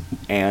palace,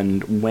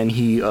 and when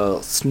he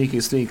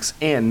sneaks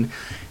in,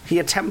 he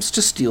attempts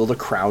to steal the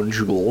crown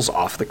jewels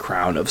off the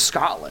crown of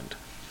Scotland.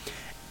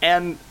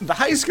 And the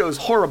heist goes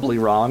horribly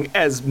wrong,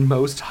 as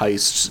most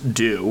heists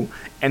do,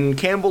 and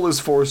Campbell is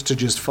forced to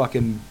just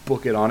fucking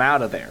book it on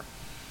out of there.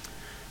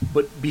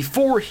 But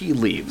before he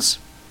leaves,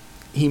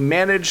 he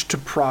managed to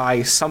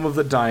pry some of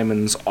the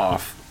diamonds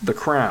off the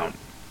crown.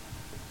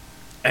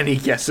 Any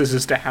guesses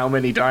as to how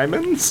many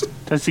diamonds?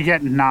 Does he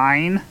get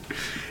 9?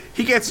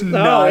 He gets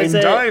 9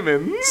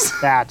 diamonds.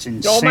 That's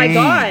insane. Oh my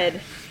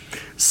god.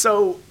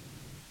 So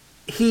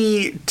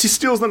he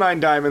steals the 9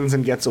 diamonds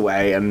and gets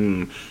away,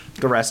 and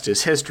the rest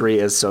is history,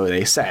 as so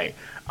they say.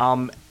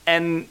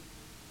 And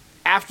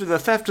after the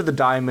theft of the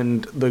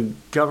diamond, the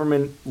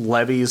government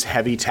levies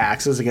heavy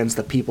taxes against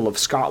the people of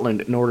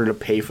Scotland in order to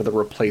pay for the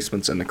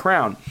replacements in the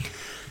crown,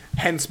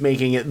 hence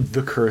making it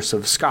the curse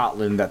of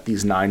Scotland that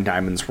these 9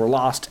 diamonds were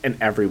lost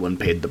and everyone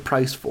paid the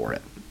price for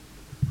it.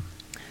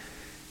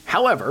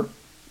 However,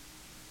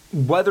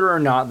 whether or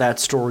not that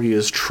story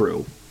is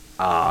true,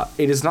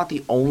 it is not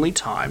the only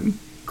time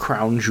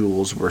crown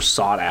jewels were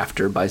sought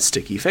after by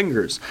sticky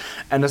fingers,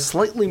 and a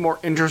slightly more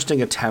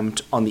interesting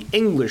attempt on the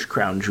English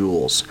crown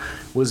jewels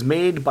was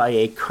made by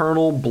a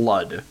Colonel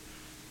Blood.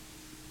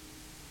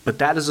 But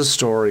that is a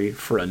story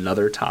for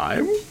another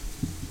time.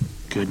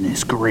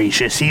 Goodness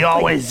gracious, he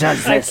always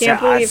does this to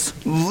us.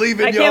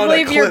 I can't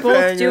believe you're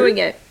both doing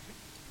it.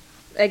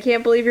 I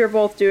can't believe you're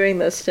both doing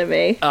this to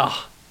me.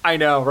 Ugh. I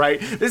know, right?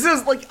 This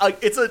is like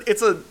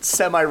it's a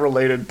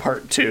semi-related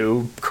part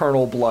 2,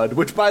 Colonel Blood,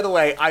 which, by the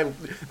way,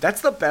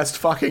 that's the best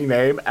fucking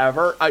name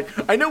ever.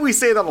 I know we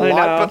say that a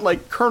lot, but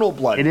like Colonel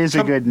Blood, it is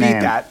a good name. Beat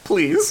that,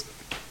 please.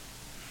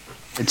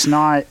 It's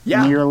not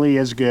nearly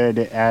as good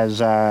as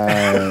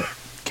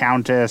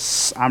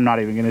Countess. I'm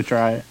not even gonna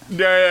try it.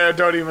 Yeah,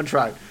 don't even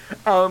try.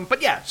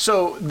 But yeah,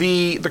 so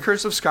the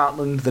Curse of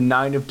Scotland, the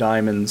 9 of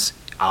Diamonds,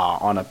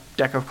 on a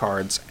deck of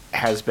cards,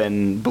 has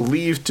been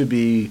believed to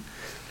be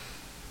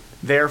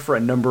there for a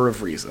number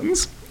of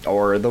reasons,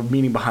 or the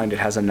meaning behind it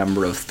has a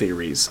number of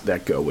theories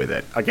that go with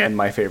it. Again,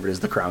 my favorite is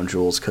the crown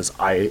jewels, because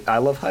I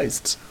love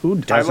heists. Who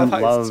doesn't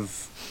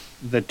love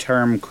the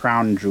term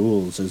crown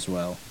jewels as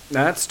well?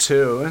 That's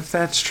true,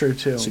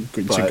 too.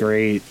 It's a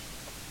great...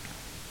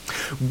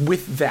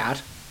 With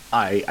that,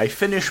 I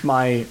finish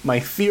my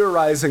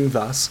theorizing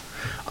thus,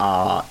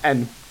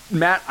 and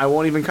Matt, I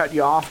won't even cut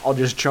you off, I'll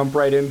just jump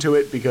right into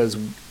it, because...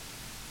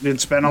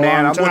 It's been a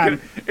long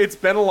time. It's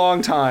been a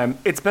long time.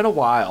 It's been a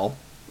while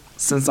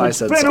since I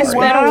said sorry. It's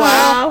been a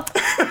while.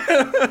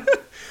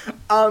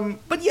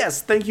 But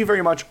yes, thank you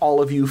very much,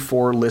 all of you,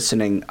 for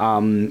listening.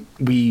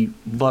 We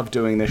love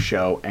doing this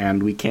show,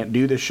 and we can't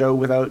do this show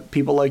without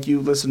people like you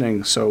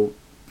listening. So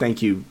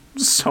thank you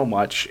so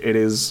much. It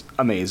is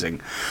amazing.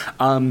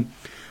 A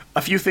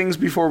few things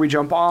before we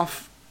jump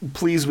off.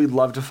 Please, we'd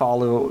love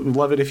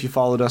it if you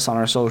followed us on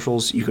our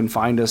socials. You can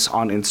find us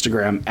on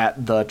Instagram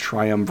at the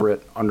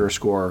triumvirate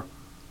 _Productions.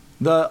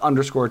 You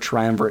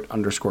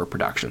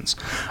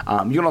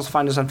can also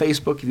find us on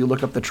Facebook if you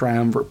look up the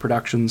Triumvirate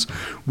Productions.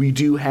 We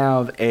do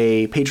have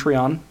a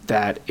Patreon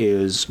that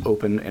is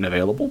open and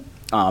available.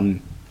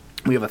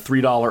 We have a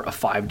 $3, a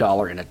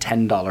 $5, and a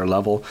 $10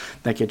 level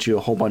that gets you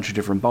a whole bunch of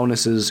different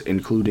bonuses,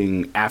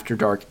 including After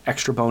Dark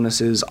extra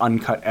bonuses,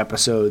 uncut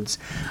episodes,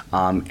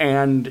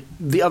 and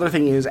the other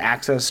thing is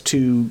access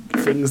to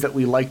things that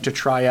we like to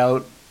try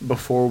out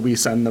before we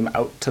send them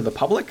out to the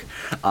public.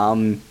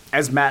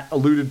 As Matt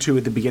alluded to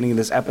at the beginning of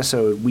this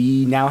episode,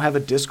 we now have a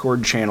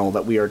Discord channel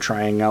that we are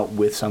trying out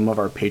with some of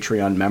our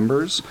Patreon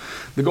members.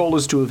 The goal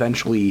is to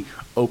eventually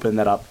open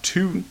that up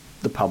to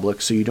the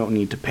public, so you don't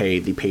need to pay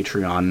the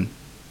Patreon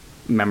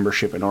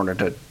membership in order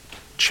to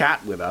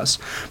chat with us,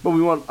 but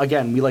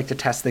we like to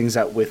test things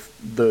out with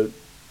the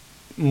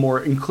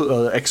more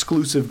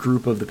exclusive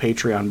group of the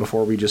Patreon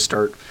before we just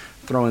start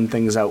throwing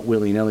things out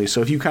willy-nilly.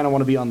 So if you kind of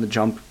want to be on the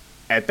jump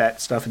at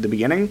that stuff at the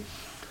beginning,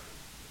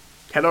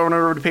 head on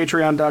over to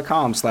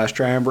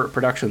patreon.com/Triumvirate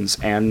Productions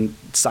and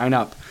sign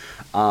up.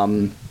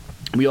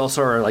 We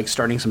also are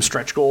starting some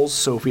stretch goals,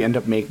 so if we end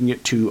up making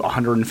it to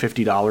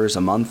 $150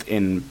 a month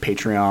in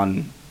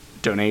Patreon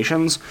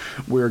donations,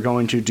 we're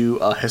going to do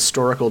a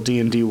historical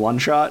D&D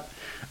one-shot,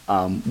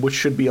 which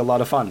should be a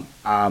lot of fun.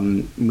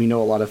 We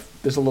know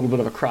there's a little bit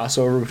of a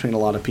crossover between a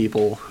lot of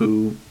people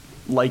who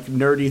like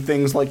nerdy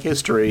things like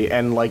history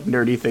and like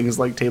nerdy things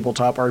like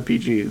tabletop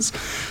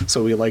RPGs.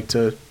 So we like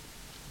to,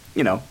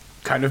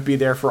 kind of be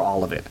there for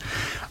all of it.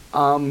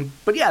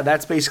 But yeah,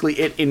 that's basically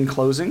it in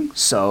closing.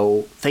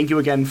 So thank you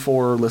again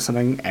for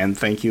listening, and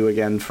thank you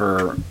again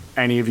for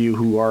any of you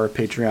who are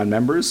Patreon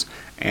members,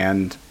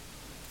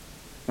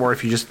 or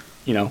if you just,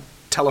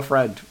 tell a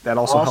friend. That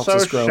also helps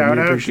us grow. Shout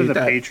out to the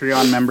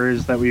Patreon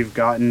members that we've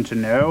gotten to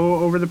know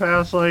over the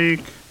past,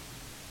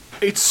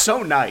 It's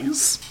so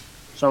nice.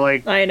 So,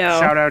 I know.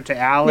 Shout out to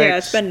Alex, yeah,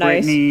 it's been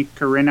Brittany,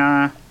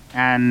 Corinna,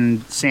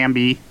 and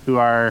Samby, who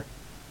are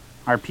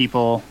our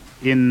people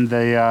in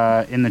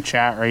the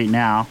chat right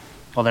now.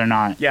 Well, they're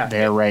not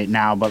there right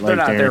now, but they're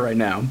not there right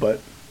now,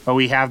 but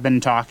we have been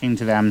talking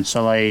to them.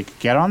 So,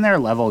 get on their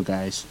level,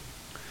 guys.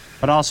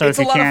 But also, if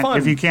you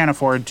can't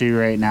afford to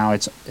right now,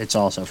 it's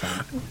also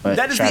fun. But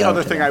that is the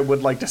other thing I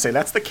would like to say.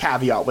 That's the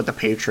caveat with the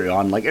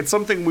Patreon. It's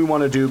something we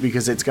want to do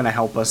because it's going to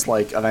help us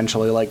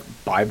eventually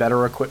buy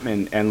better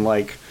equipment and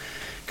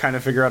kind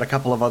of figure out a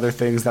couple of other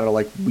things that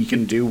are we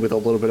can do with a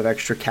little bit of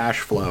extra cash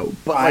flow.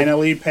 But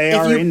finally pay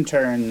our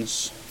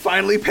interns.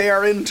 Finally pay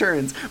our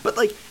interns. But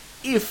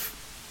if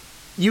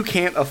you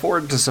can't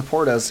afford to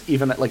support us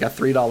even at like a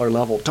 $3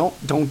 level,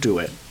 don't do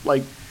it.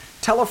 Like,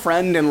 tell a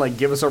friend and like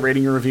give us a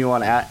rating and review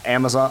on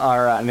Amazon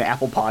or on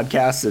Apple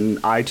Podcasts and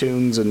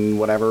iTunes and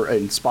whatever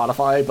and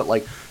Spotify, but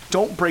like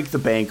don't break the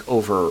bank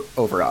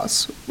over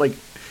us. Like,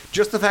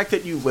 just the fact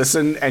that you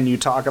listen and you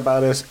talk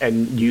about us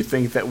and you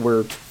think that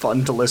we're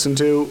fun to listen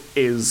to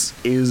is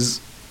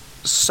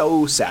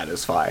so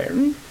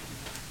satisfying.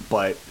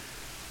 But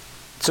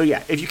so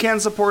yeah, if you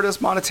can support us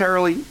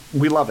monetarily,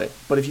 we love it.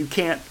 But if you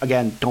can't,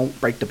 again, don't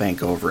break the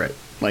bank over it.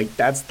 Like,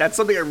 that's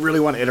something I really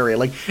want to iterate.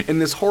 Like, in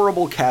this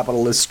horrible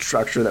capitalist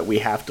structure that we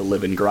have to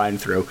live and grind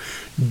through,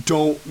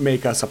 don't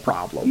make us a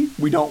problem.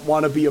 We don't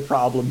want to be a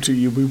problem to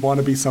you. We want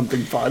to be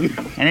something fun.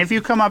 And if you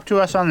come up to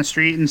us on the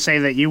street and say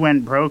that you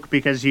went broke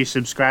because you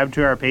subscribed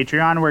to our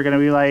Patreon, we're going to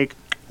be like,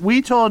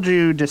 we told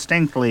you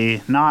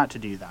distinctly not to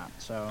do that.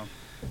 So,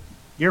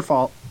 your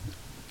fault.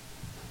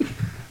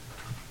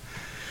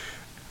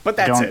 But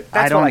that's it.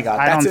 That's what I got.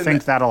 I don't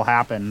think that'll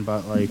happen,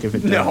 but like if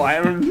it does. No,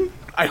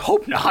 I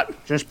hope not.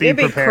 Just be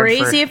prepared for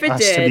us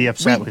to be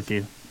upset with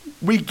you.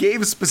 We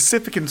gave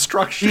specific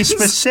instructions. We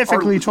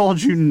specifically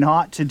told you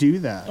not to do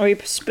that. We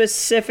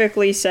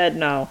specifically said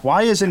no.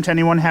 Why isn't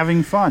anyone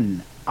having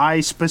fun?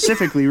 I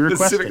specifically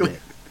requested it.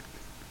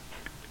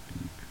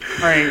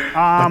 All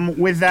right.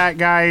 With that,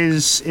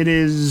 guys,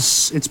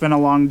 it's been a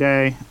long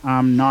day.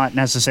 Not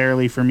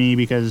necessarily for me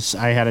because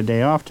I had a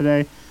day off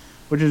today,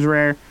 which is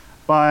rare.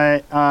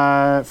 But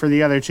for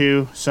the other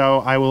two, so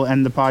I will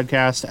end the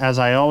podcast as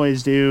I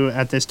always do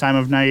at this time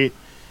of night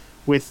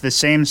with the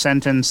same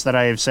sentence that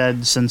I have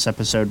said since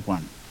episode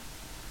 1.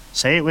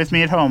 Say it with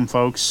me at home,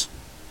 folks.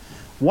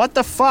 What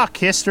the fuck,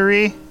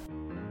 history?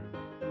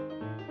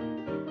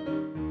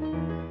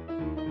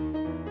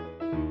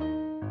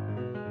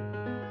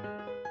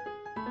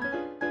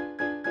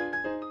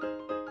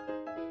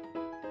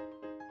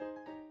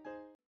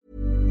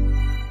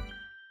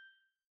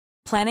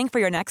 Planning for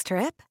your next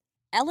trip?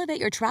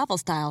 Elevate your travel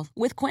style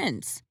with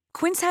Quince.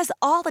 Quince has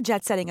all the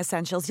jet-setting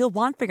essentials you'll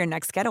want for your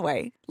next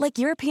getaway, like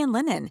European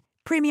linen,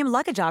 premium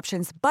luggage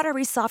options,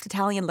 buttery soft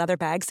Italian leather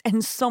bags,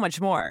 and so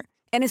much more.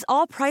 And is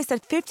all priced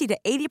at 50 to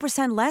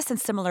 80% less than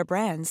similar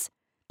brands.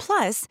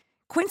 Plus,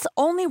 Quince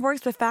only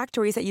works with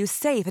factories that use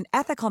safe and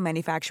ethical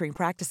manufacturing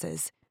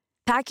practices.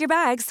 Pack your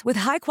bags with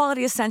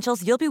high-quality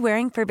essentials you'll be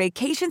wearing for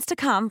vacations to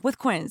come with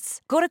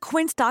Quince. Go to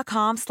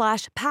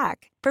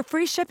quince.com/pack for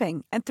free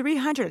shipping and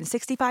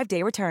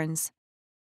 365-day returns.